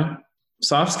some way.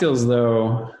 Soft skills,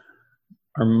 though,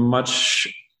 are much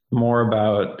more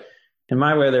about, in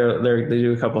my way, they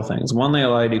do a couple of things. One, they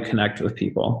allow you to connect with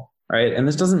people, right? And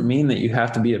this doesn't mean that you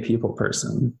have to be a people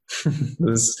person.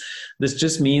 This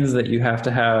just means that you have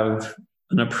to have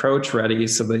an approach ready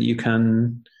so that you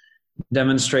can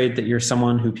demonstrate that you're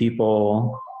someone who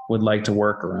people would like to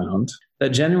work around. That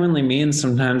genuinely means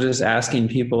sometimes just asking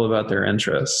people about their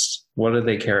interests. What do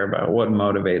they care about? What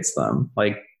motivates them?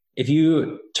 Like, if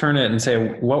you turn it and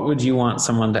say, what would you want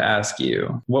someone to ask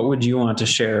you? What would you want to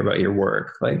share about your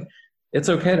work? Like, it's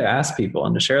okay to ask people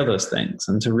and to share those things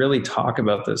and to really talk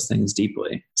about those things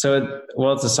deeply. So,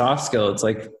 it's a soft skill. It's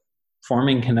like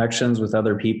forming connections with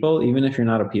other people, even if you're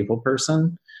not a people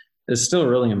person, is still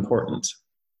really important,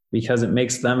 because it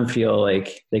makes them feel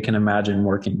like they can imagine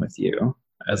working with you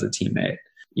as a teammate.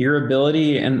 Your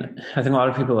ability, and I think a lot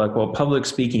of people are like, well, public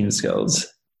speaking skills.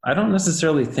 I don't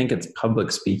necessarily think it's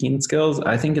public speaking skills.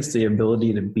 I think it's the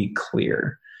ability to be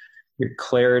clear, your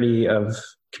clarity of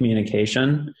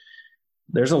communication.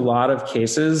 There's a lot of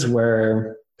cases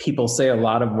where people say a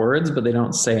lot of words, but they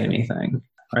don't say anything,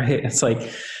 right? It's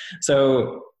like,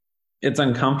 so it's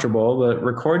uncomfortable, but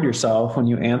record yourself when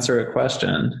you answer a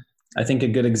question. I think a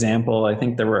good example, I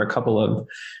think there were a couple of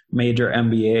major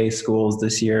MBA schools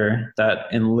this year that,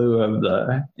 in lieu of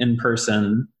the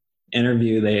in-person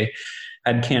interview, they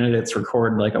had candidates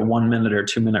record like a 1 minute or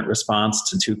 2 minute response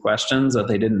to 2 questions that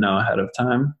they didn't know ahead of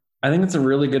time. I think it's a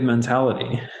really good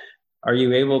mentality. Are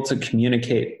you able to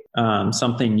communicate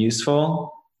something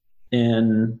useful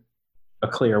in a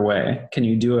clear way? Can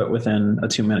you do it within a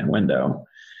 2 minute window?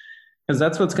 Because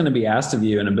that's what's going to be asked of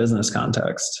you in a business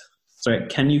context. So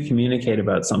can you communicate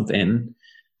about something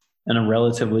in a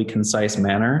relatively concise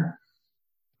manner?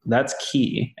 That's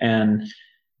key. And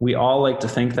we all like to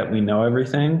think that we know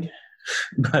everything,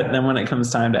 but then when it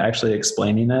comes time to actually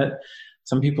explaining it,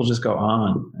 some people just go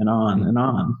on and on and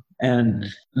on. And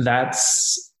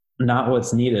that's not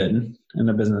what's needed in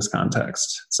a business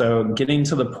context. So getting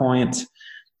to the point,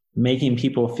 making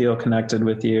people feel connected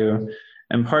with you.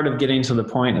 And part of getting to the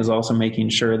point is also making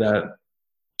sure that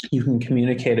you can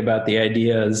communicate about the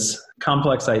ideas,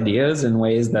 complex ideas, in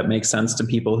ways that make sense to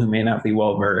people who may not be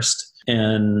well versed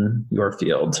in your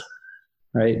field,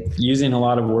 right? Using a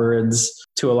lot of words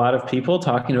to a lot of people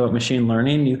talking about machine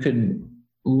learning, you could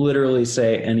literally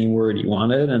say any word you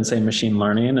wanted and say machine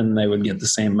learning, and they would get the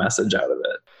same message out of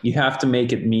it. You have to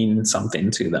make it mean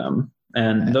something to them.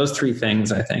 And those 3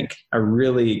 things, I think, are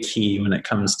really key when it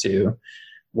comes to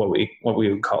what we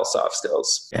would call soft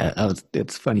skills. Yeah,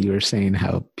 it's funny you were saying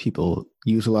how people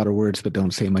use a lot of words but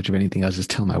don't say much of anything. I was just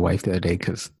telling my wife the other day,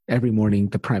 because every morning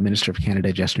the Prime Minister of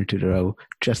Canada, Justin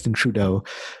Trudeau,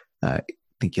 I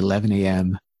think 11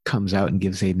 a.m., comes out and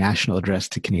gives a national address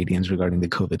to Canadians regarding the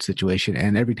COVID situation.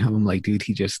 And every time I'm like, dude,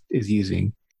 he just is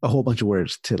using a whole bunch of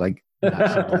words to like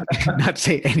not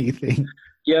say anything.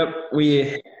 Yep.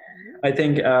 I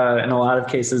think in a lot of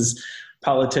cases,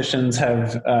 politicians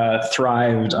have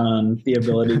thrived on the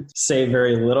ability to say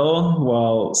very little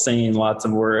while saying lots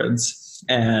of words.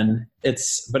 And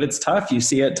it's tough. You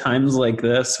see at times like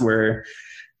this where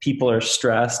people are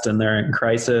stressed and they're in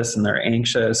crisis and they're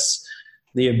anxious.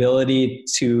 The ability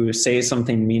to say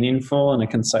something meaningful in a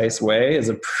concise way is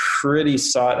a pretty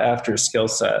sought after skill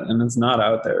set, and it's not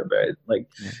out there, right? Like,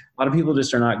 a lot of people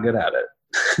just are not good at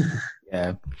it.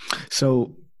 Yeah.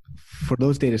 So for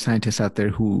those data scientists out there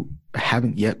who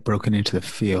haven't yet broken into the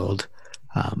field,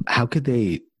 how could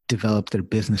they develop their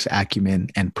business acumen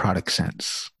and product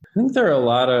sense? I think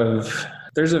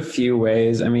there's a few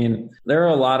ways. I mean, there are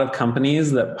a lot of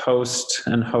companies that post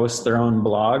and host their own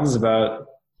blogs about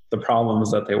the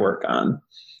problems that they work on.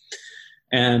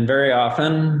 And very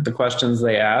often the questions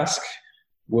they ask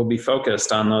will be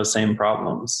focused on those same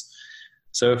problems.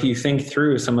 So if you think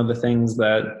through some of the things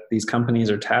that these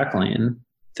companies are tackling,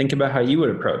 think about how you would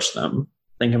approach them.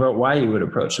 Think about why you would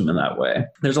approach them in that way.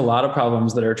 There's a lot of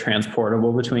problems that are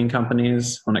transportable between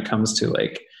companies when it comes to,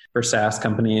 like, for SaaS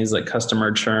companies, like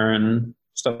customer churn,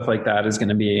 stuff like that is going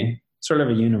to be sort of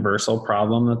a universal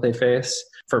problem that they face.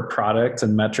 For product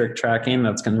and metric tracking,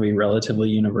 that's going to be relatively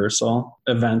universal.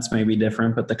 Events may be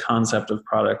different, but the concept of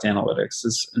product analytics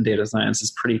and data science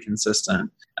is pretty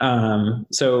consistent.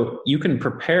 So you can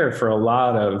prepare for a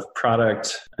lot of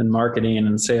product and marketing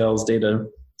and sales data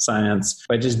science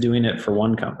by just doing it for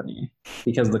one company,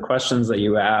 because the questions that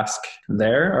you ask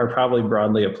there are probably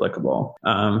broadly applicable.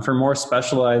 For more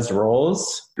specialized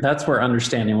roles, that's where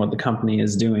understanding what the company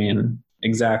is doing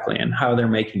exactly and how they're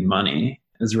making money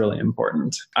is really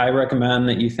important. I recommend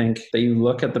that you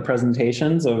look at the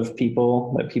presentations of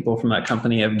people from that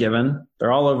company have given.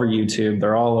 They're all over YouTube.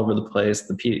 They're all over the place.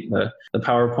 The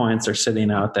PowerPoints are sitting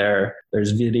out there.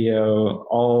 There's video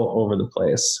all over the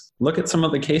place. Look at some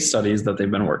of the case studies that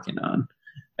they've been working on.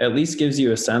 At least gives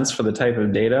you a sense for the type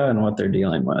of data and what they're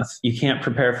dealing with. You can't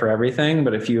prepare for everything,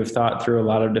 but if you have thought through a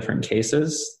lot of different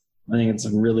cases, I think it's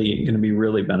really going to be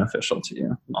really beneficial to you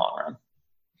in the long run.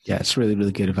 Yeah, it's really,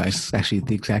 really good advice. Actually,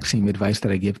 the exact same advice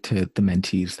that I give to the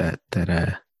mentees that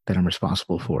I'm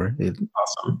responsible for.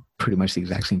 Awesome. Pretty much the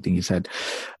exact same thing you said.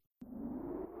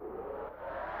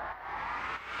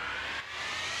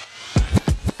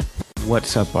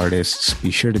 What's up, artists? Be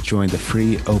sure to join the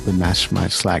free open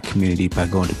mastermind Slack community by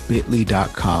going to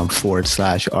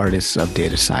bit.ly.com/artists of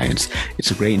data science.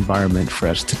 It's a great environment for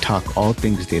us to talk all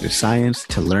things data science,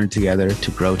 to learn together,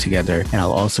 to grow together. And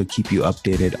I'll also keep you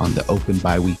updated on the open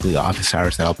bi-weekly office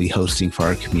hours that I'll be hosting for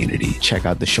our community. Check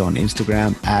out the show on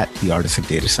Instagram at the Artists of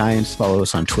Data Science. Follow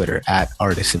us on Twitter at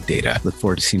Artists of Data. Look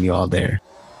forward to seeing you all there.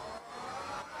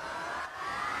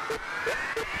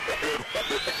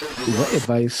 What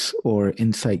advice or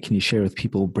insight can you share with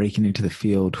people breaking into the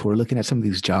field who are looking at some of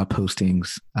these job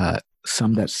postings,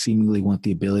 some that seemingly want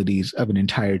the abilities of an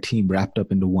entire team wrapped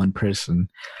up into one person,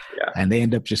 and they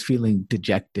end up just feeling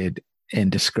dejected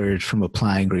and discouraged from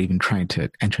applying or even trying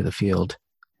to enter the field?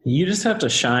 You just have to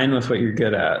shine with what you're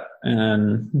good at.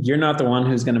 And you're not the one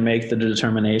who's going to make the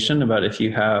determination about if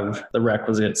you have the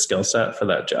requisite skill set for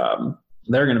that job.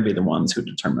 They're going to be the ones who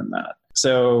determine that.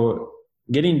 So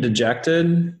getting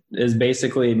dejected is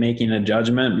basically making a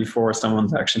judgment before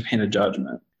someone's actually made a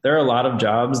judgment. There are a lot of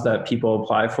jobs that people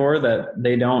apply for that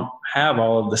they don't have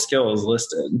all of the skills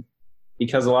listed,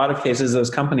 because a lot of cases those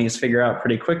companies figure out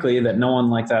pretty quickly that no one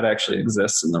like that actually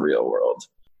exists in the real world.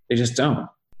 They just don't.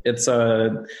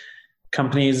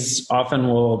 Companies often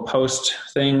will post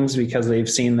things because they've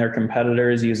seen their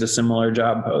competitors use a similar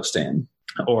job posting,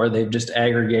 or they've just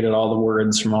aggregated all the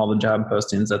words from all the job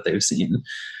postings that they've seen.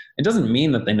 It doesn't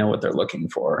mean that they know what they're looking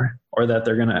for, or that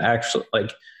they're going to actually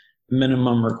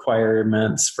minimum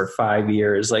requirements for 5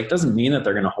 years. Doesn't mean that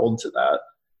they're going to hold to that.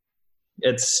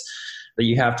 It's that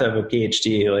you have to have a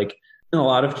PhD. In a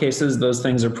lot of cases, those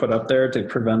things are put up there to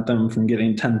prevent them from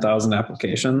getting 10,000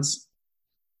 applications.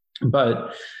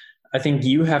 But I think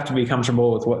you have to be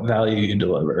comfortable with what value you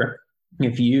deliver.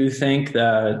 If you think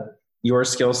that your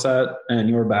skill set and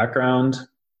your background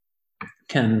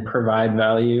can provide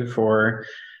value for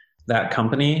that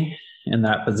company in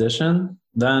that position,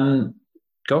 then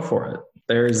go for it.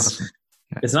 Awesome.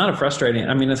 It's not it's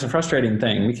a frustrating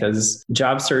thing because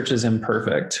job search is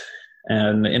imperfect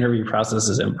and the interview process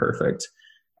is imperfect.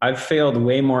 I've failed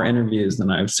way more interviews than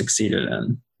I've succeeded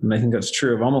in. And I think that's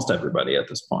true of almost everybody at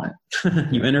this point.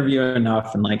 You interview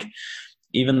enough and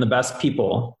even the best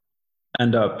people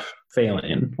end up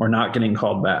failing or not getting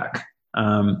called back.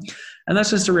 And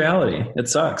that's just a reality. It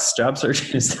sucks. Job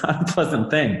searching is not a pleasant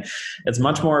thing. It's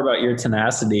much more about your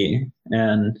tenacity.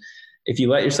 And if you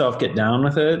let yourself get down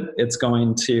with it,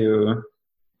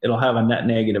 it'll have a net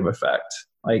negative effect.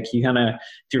 If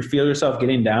you feel yourself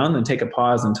getting down, then take a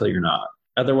pause until you're not.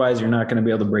 Otherwise, you're not going to be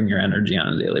able to bring your energy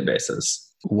on a daily basis.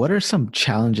 What are some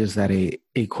challenges that a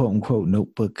quote unquote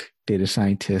notebook data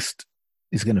scientist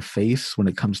is going to face when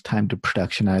it comes time to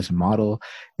productionize a model?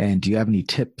 And do you have any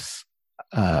tips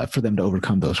for them to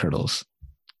overcome those hurdles?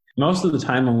 Most of the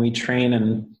time when we train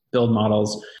and build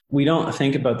models, we don't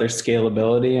think about their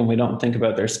scalability, and we don't think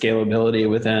about their scalability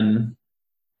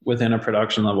within a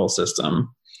production level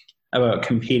system, about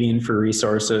competing for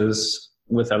resources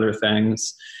with other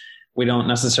things. We don't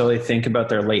necessarily think about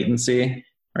their latency,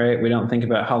 right? We don't think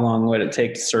about how long would it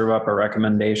take to serve up a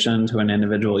recommendation to an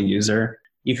individual user.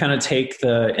 You kind of take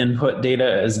the input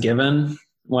data as given,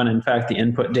 when in fact the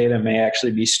input data may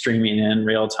actually be streaming in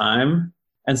real time.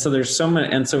 And so there's so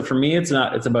many, and so for me, it's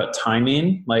about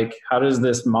timing. How does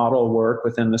this model work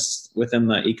within the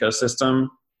ecosystem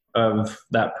of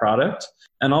that product?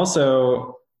 And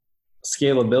also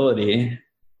scalability.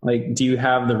 Do you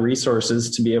have the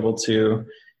resources to be able to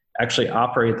actually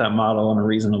operate that model in a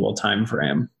reasonable time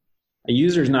frame? A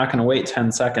user is not going to wait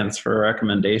 10 seconds for a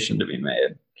recommendation to be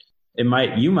made.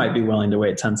 You might be willing to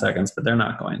wait 10 seconds, but they're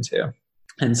not going to.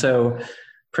 And so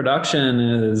production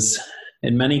is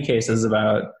in many cases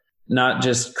about not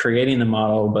just creating the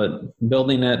model, but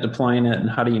building it, deploying it, and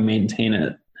how do you maintain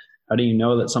it? How do you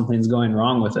know that something's going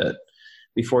wrong with it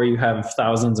before you have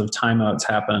thousands of timeouts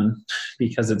happen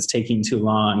because it's taking too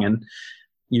long and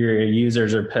your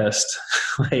users are pissed?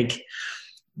 Like,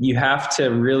 you have to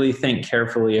really think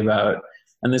carefully about,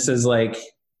 and this is like,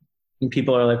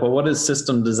 people are like, well, what is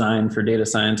system design for data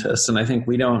scientists? And I think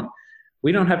we don't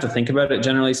have to think about it,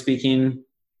 generally speaking,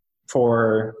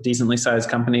 for decently sized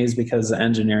companies, because the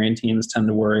engineering teams tend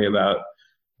to worry about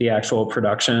the actual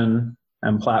production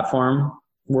and platform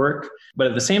work. But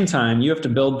at the same time, you have to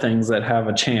build things that have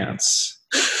a chance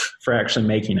for actually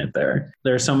making it there.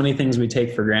 There are so many things we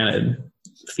take for granted: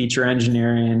 feature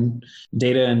engineering,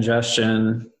 data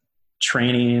ingestion,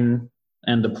 training,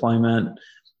 and deployment.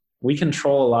 We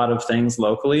control a lot of things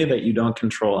locally that you don't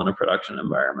control in a production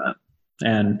environment.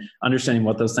 And understanding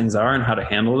what those things are and how to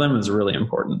handle them is really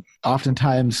important.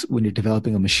 Oftentimes, when you're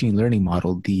developing a machine learning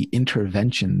model, the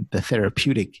intervention, the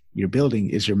therapeutic you're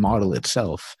building is your model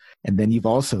itself. And then you've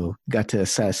also got to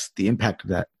assess the impact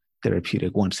of that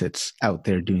therapeutic once it's out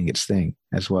there doing its thing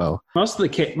as well. Most of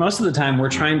the time, we're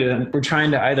trying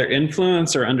to either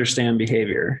influence or understand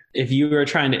behavior. If you are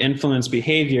trying to influence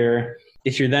behavior,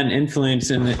 if you're then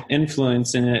influencing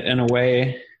it in a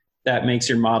way that makes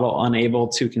your model unable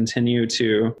to continue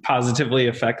to positively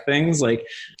affect things. Like,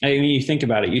 I mean, you think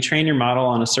about it, you train your model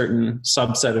on a certain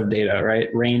subset of data, right?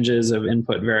 Ranges of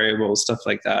input variables, stuff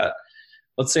like that.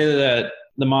 Let's say that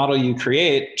the model you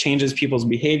create changes people's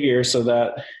behavior so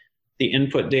that the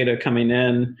input data coming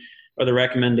in or the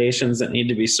recommendations that need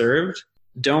to be served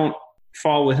don't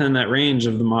fall within that range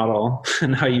of the model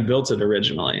and how you built it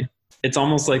originally. It's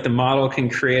almost like the model can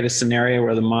create a scenario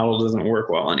where the model doesn't work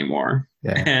well anymore.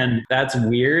 Yeah. And that's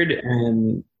weird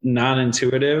and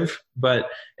non-intuitive, but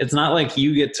it's not like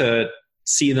you get to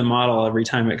see the model every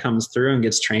time it comes through and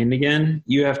gets trained again.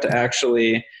 You have to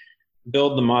actually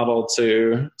build the model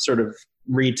to sort of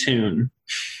retune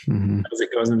as it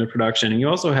goes into production. And you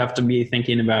also have to be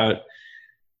thinking about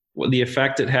what the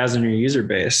effect it has on your user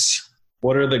base.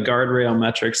 What are the guardrail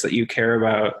metrics that you care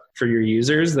about for your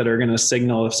users that are going to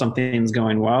signal if something's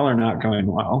going well or not going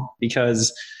well?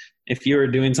 Because if you are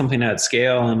doing something at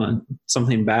scale and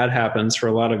something bad happens for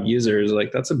a lot of users,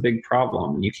 like, that's a big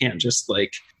problem. You can't just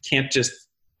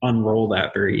unroll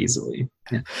that very easily.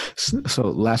 Yeah. So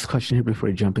last question here before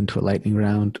we jump into a lightning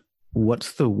round.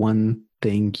 What's the one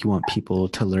thing you want people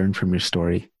to learn from your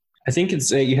story? I think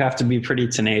you have to be pretty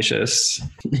tenacious.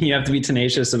 You have to be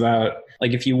tenacious about,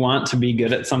 like, if you want to be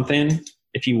good at something,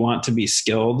 if you want to be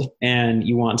skilled and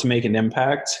you want to make an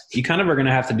impact, you kind of are going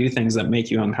to have to do things that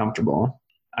make you uncomfortable.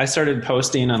 I started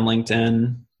posting on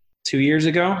LinkedIn 2 years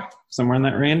ago, somewhere in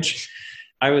that range.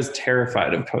 I was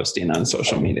terrified of posting on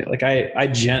social media. Like, I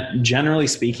generally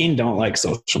speaking, don't like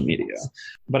social media,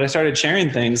 but I started sharing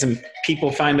things and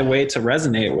people find a way to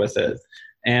resonate with it.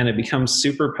 And it becomes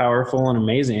super powerful and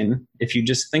amazing if you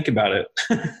just think about it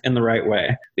in the right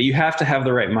way. But you have to have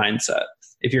the right mindset.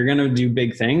 If you're going to do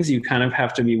big things, you kind of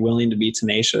have to be willing to be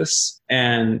tenacious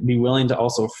and be willing to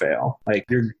also fail. Like,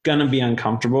 you're going to be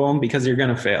uncomfortable because you're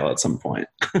going to fail at some point.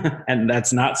 And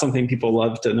that's not something people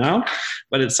love to know,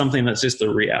 but it's something that's just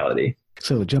the reality.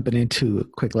 So jumping into a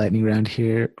quick lightning round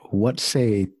here, what's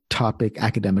a topic,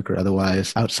 academic or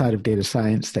otherwise, outside of data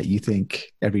science that you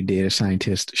think every data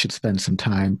scientist should spend some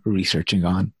time researching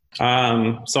on?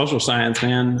 Social science,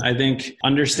 man. I think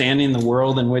understanding the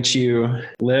world in which you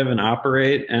live and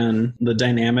operate and the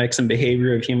dynamics and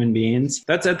behavior of human beings,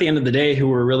 that's at the end of the day who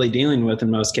we're really dealing with in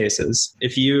most cases.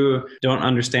 If you don't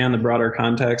understand the broader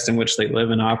context in which they live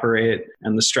and operate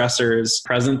and the stressors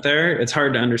present there, it's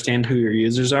hard to understand who your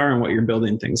users are and what you're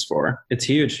building things for. It's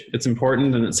huge. It's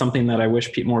important. And it's something that I wish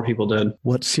more people did.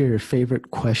 What's your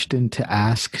favorite question to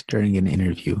ask during an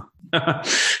interview? I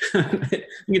think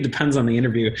it depends on the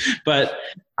interview, but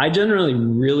I generally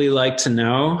really like to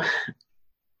know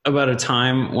about a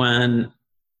time when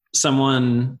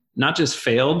someone not just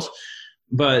failed,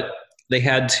 but they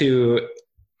had to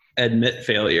admit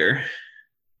failure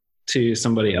to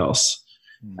somebody else.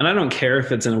 And I don't care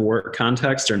if it's in a work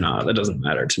context or not. That doesn't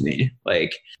matter to me.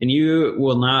 Like, and you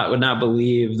would not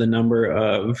believe the number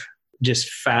of just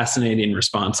fascinating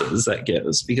responses that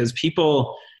gives, because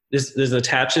people, this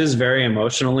attaches very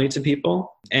emotionally to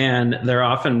people, and they're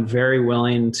often very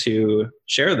willing to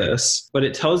share this, but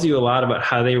it tells you a lot about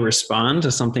how they respond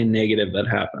to something negative that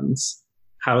happens,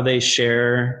 how they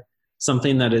share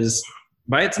something that is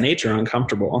by its nature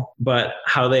uncomfortable, but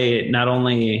how they not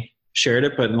only shared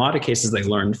it, but in a lot of cases they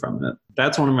learned from it.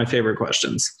 That's one of my favorite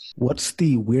questions. What's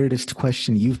the weirdest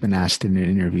question you've been asked in an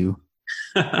interview?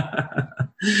 I'm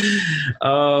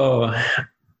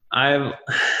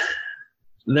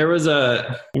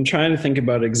trying to think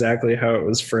about exactly how it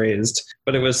was phrased,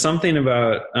 but it was something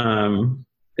about,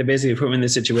 they basically put me in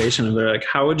this situation and they're like,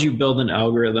 how would you build an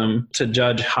algorithm to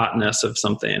judge hotness of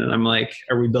something? And I'm like,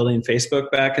 are we building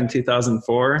Facebook back in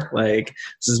 2004? Like,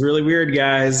 this is really weird,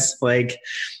 guys. Like,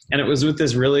 and it was with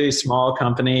this really small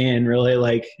company, and really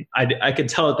like, I could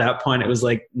tell at that point, it was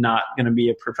like not going to be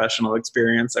a professional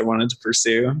experience I wanted to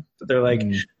pursue. But they're like,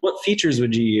 what features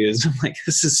would you use? I'm like,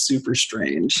 this is super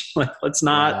strange. Like, let's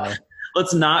not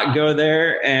go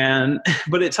there.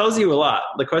 But it tells you a lot.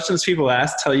 The questions people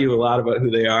ask tell you a lot about who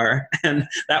they are. And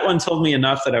that one told me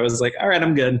enough that I was like, all right,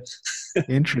 I'm good.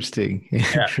 Interesting.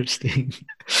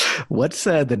 What's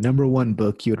the number one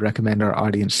book you would recommend our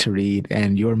audience to read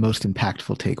and your most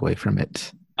impactful takeaway from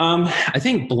it? I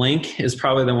think Blink is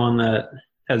probably the one that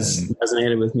has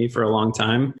resonated with me for a long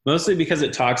time, mostly because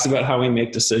it talks about how we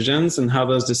make decisions and how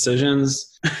those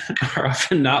decisions are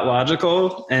often not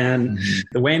logical. And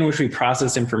the way in which we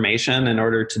process information in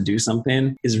order to do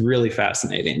something is really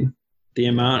fascinating. The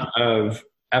amount of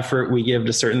effort we give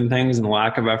to certain things and the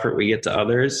lack of effort we get to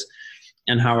others,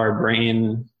 and how our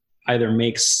brain either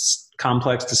makes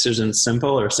complex decisions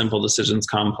simple or simple decisions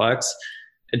complex.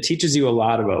 It teaches you a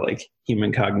lot about like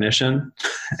human cognition.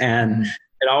 And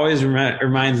it always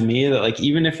reminds me that like,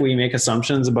 even if we make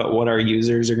assumptions about what our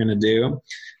users are going to do,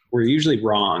 we're usually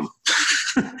wrong.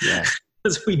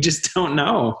 Because we just don't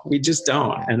know. We just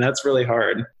don't. And that's really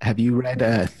hard. Have you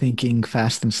read Thinking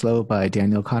Fast and Slow by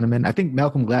Daniel Kahneman? I think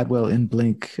Malcolm Gladwell in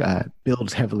Blink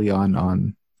builds heavily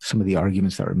on some of the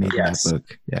arguments that were made in that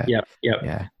book. Yeah.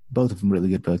 Both of them really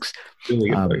good books. Really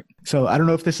good book. So I don't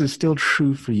know if this is still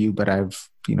true for you, but I've,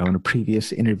 in a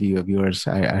previous interview of yours,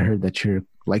 I heard that you're,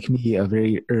 like me, a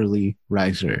very early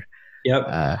riser.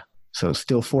 Yep. So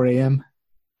still 4 a.m.?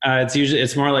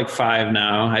 It's more like 5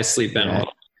 now. I sleep in a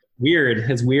little. Weird.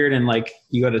 It's weird. And like,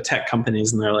 you go to tech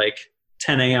companies and they're like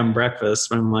 10 a.m.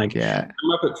 breakfast. And I'm like,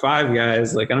 I'm up at 5,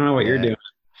 guys. Like, I don't know what you're doing.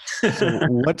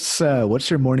 So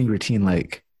what's your morning routine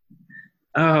like?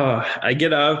 Oh, I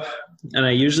get up and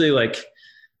I usually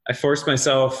I force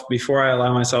myself, before I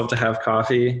allow myself to have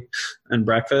coffee and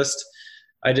breakfast,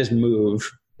 I just move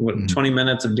 20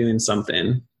 minutes of doing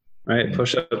something, right?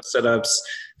 Push-ups, sit-ups,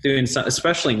 doing something,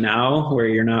 especially now where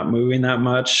you're not moving that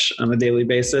much on a daily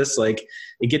basis. Like,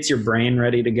 it gets your brain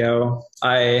ready to go.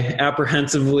 I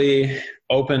apprehensively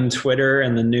open Twitter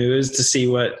and the news to see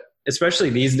what, especially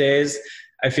these days,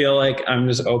 I feel like I'm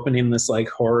just opening this like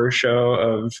horror show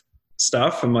of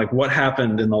stuff. I'm like, what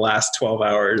happened in the last 12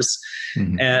 hours?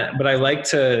 But I like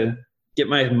to get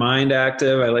my mind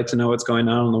active. I like to know what's going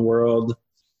on in the world.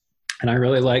 And I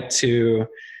really like to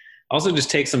also just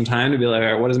take some time to be like,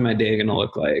 all right, what is my day going to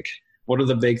look like? What are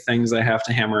the big things I have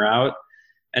to hammer out?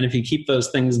 And if you keep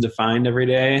those things defined every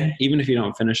day, even if you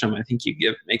don't finish them, I think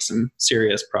you make some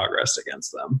serious progress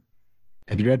against them.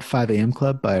 Have you read 5 a.m.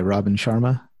 Club by Robin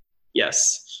Sharma?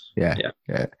 Yes. Yeah.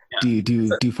 Do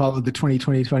you follow the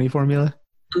 20-20-20 formula?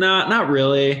 No, not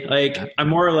really. Like, I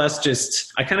more or less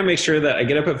I kind of make sure that I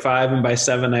get up at 5 and by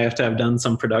 7 I have to have done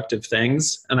some productive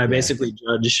things. And I basically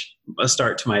judge a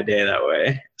start to my day that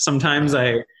way. Sometimes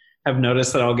I have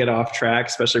noticed that I'll get off track,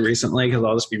 especially recently, because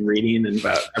I'll just be reading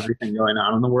about everything going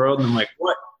on in the world. And I'm like,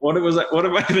 what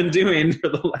have I been doing for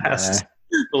the last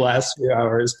few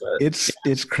hours? But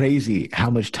it's crazy how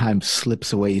much time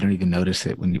slips away. You don't even notice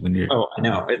it when you're. Oh, I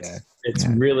know. It's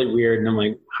really weird. And I'm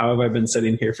like, how have I been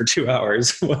sitting here for 2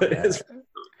 hours? What is going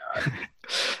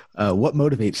on? What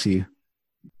motivates you?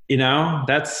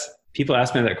 People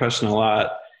ask me that question a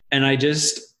lot. And I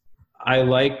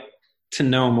like to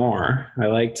know more. I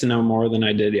like to know more than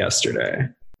I did yesterday.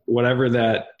 Whatever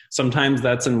that, sometimes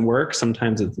that's in work,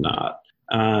 sometimes it's not.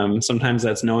 Sometimes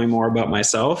that's knowing more about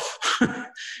myself,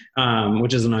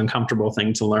 which is an uncomfortable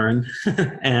thing to learn.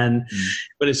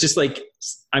 But it's just like,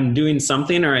 I'm doing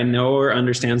something, or I know or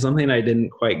understand something I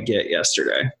didn't quite get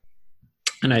yesterday.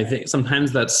 And I think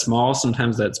sometimes that's small,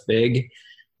 sometimes that's big,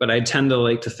 but I tend to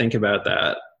like to think about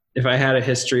that. If I had a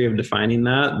history of defining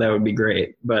that would be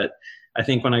great. But I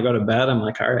think when I go to bed, I'm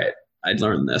like, all right, I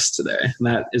learned this today. And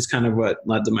that is kind of what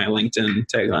led to my LinkedIn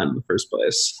tagline in the first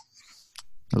place.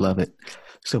 I love it.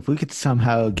 So if we could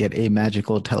somehow get a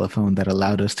magical telephone that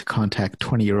allowed us to contact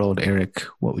 20-year-old Eric,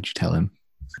 what would you tell him?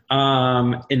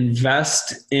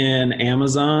 Invest in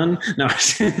Amazon. No,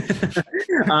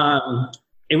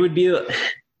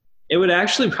 it would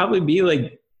actually probably be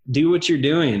like, do what you're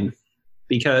doing,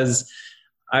 because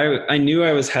I knew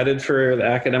I was headed for the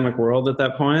academic world at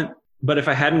that point. But if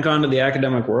I hadn't gone to the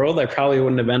academic world, I probably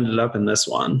wouldn't have ended up in this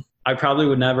one. I probably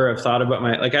would never have thought about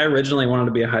I originally wanted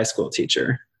to be a high school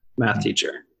teacher, math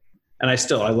teacher. And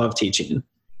I love teaching.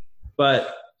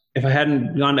 But if I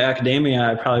hadn't gone to academia,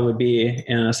 I probably would be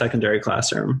in a secondary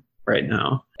classroom right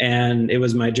now. And it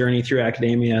was my journey through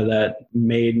academia that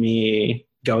made me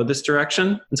go this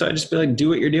direction. And so I just be like, do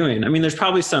what you're doing. I mean, there's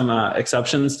probably some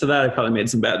exceptions to that. I probably made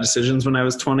some bad decisions when I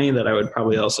was 20 that I would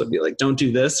probably also be like, don't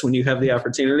do this when you have the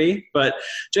opportunity. But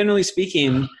generally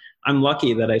speaking, I'm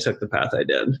lucky that I took the path I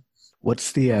did.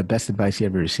 What's the best advice you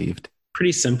ever received?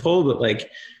 Pretty simple, but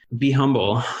be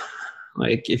humble.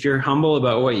 If you're humble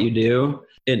about what you do,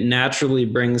 it naturally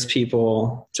brings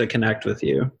people to connect with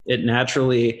you. And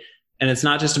it's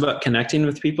not just about connecting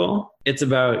with people. It's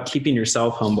about keeping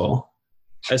yourself humble.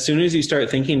 As soon as you start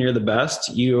thinking you're the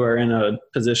best, you are in a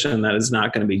position that is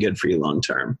not going to be good for you long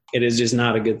term. It is just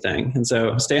not a good thing. And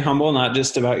so stay humble, not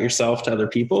just about yourself to other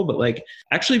people, but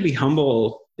actually be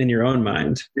humble in your own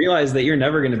mind. Realize that you're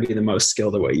never going to be the most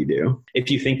skilled at what you do. If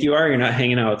you think you are, you're not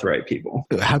hanging out with the right people.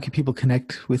 How can people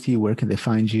connect with you? Where can they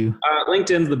find you?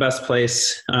 LinkedIn's the best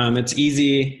place. It's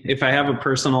easy. If I have a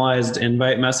personalized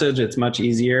invite message, it's much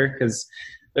easier because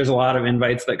there's a lot of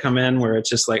invites that come in where it's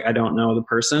just I don't know the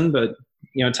person, but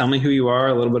tell me who you are,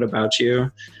 a little bit about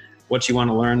you, what you want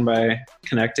to learn by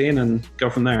connecting, and go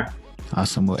from there.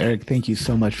 Awesome. Well, Eric, thank you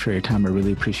so much for your time. I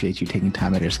really appreciate you taking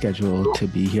time out of your schedule to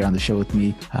be here on the show with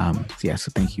me.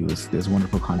 So thank you. It was a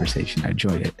wonderful conversation. I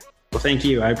enjoyed it. Well, thank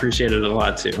you. I appreciate it a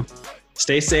lot too.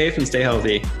 Stay safe and stay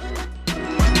healthy.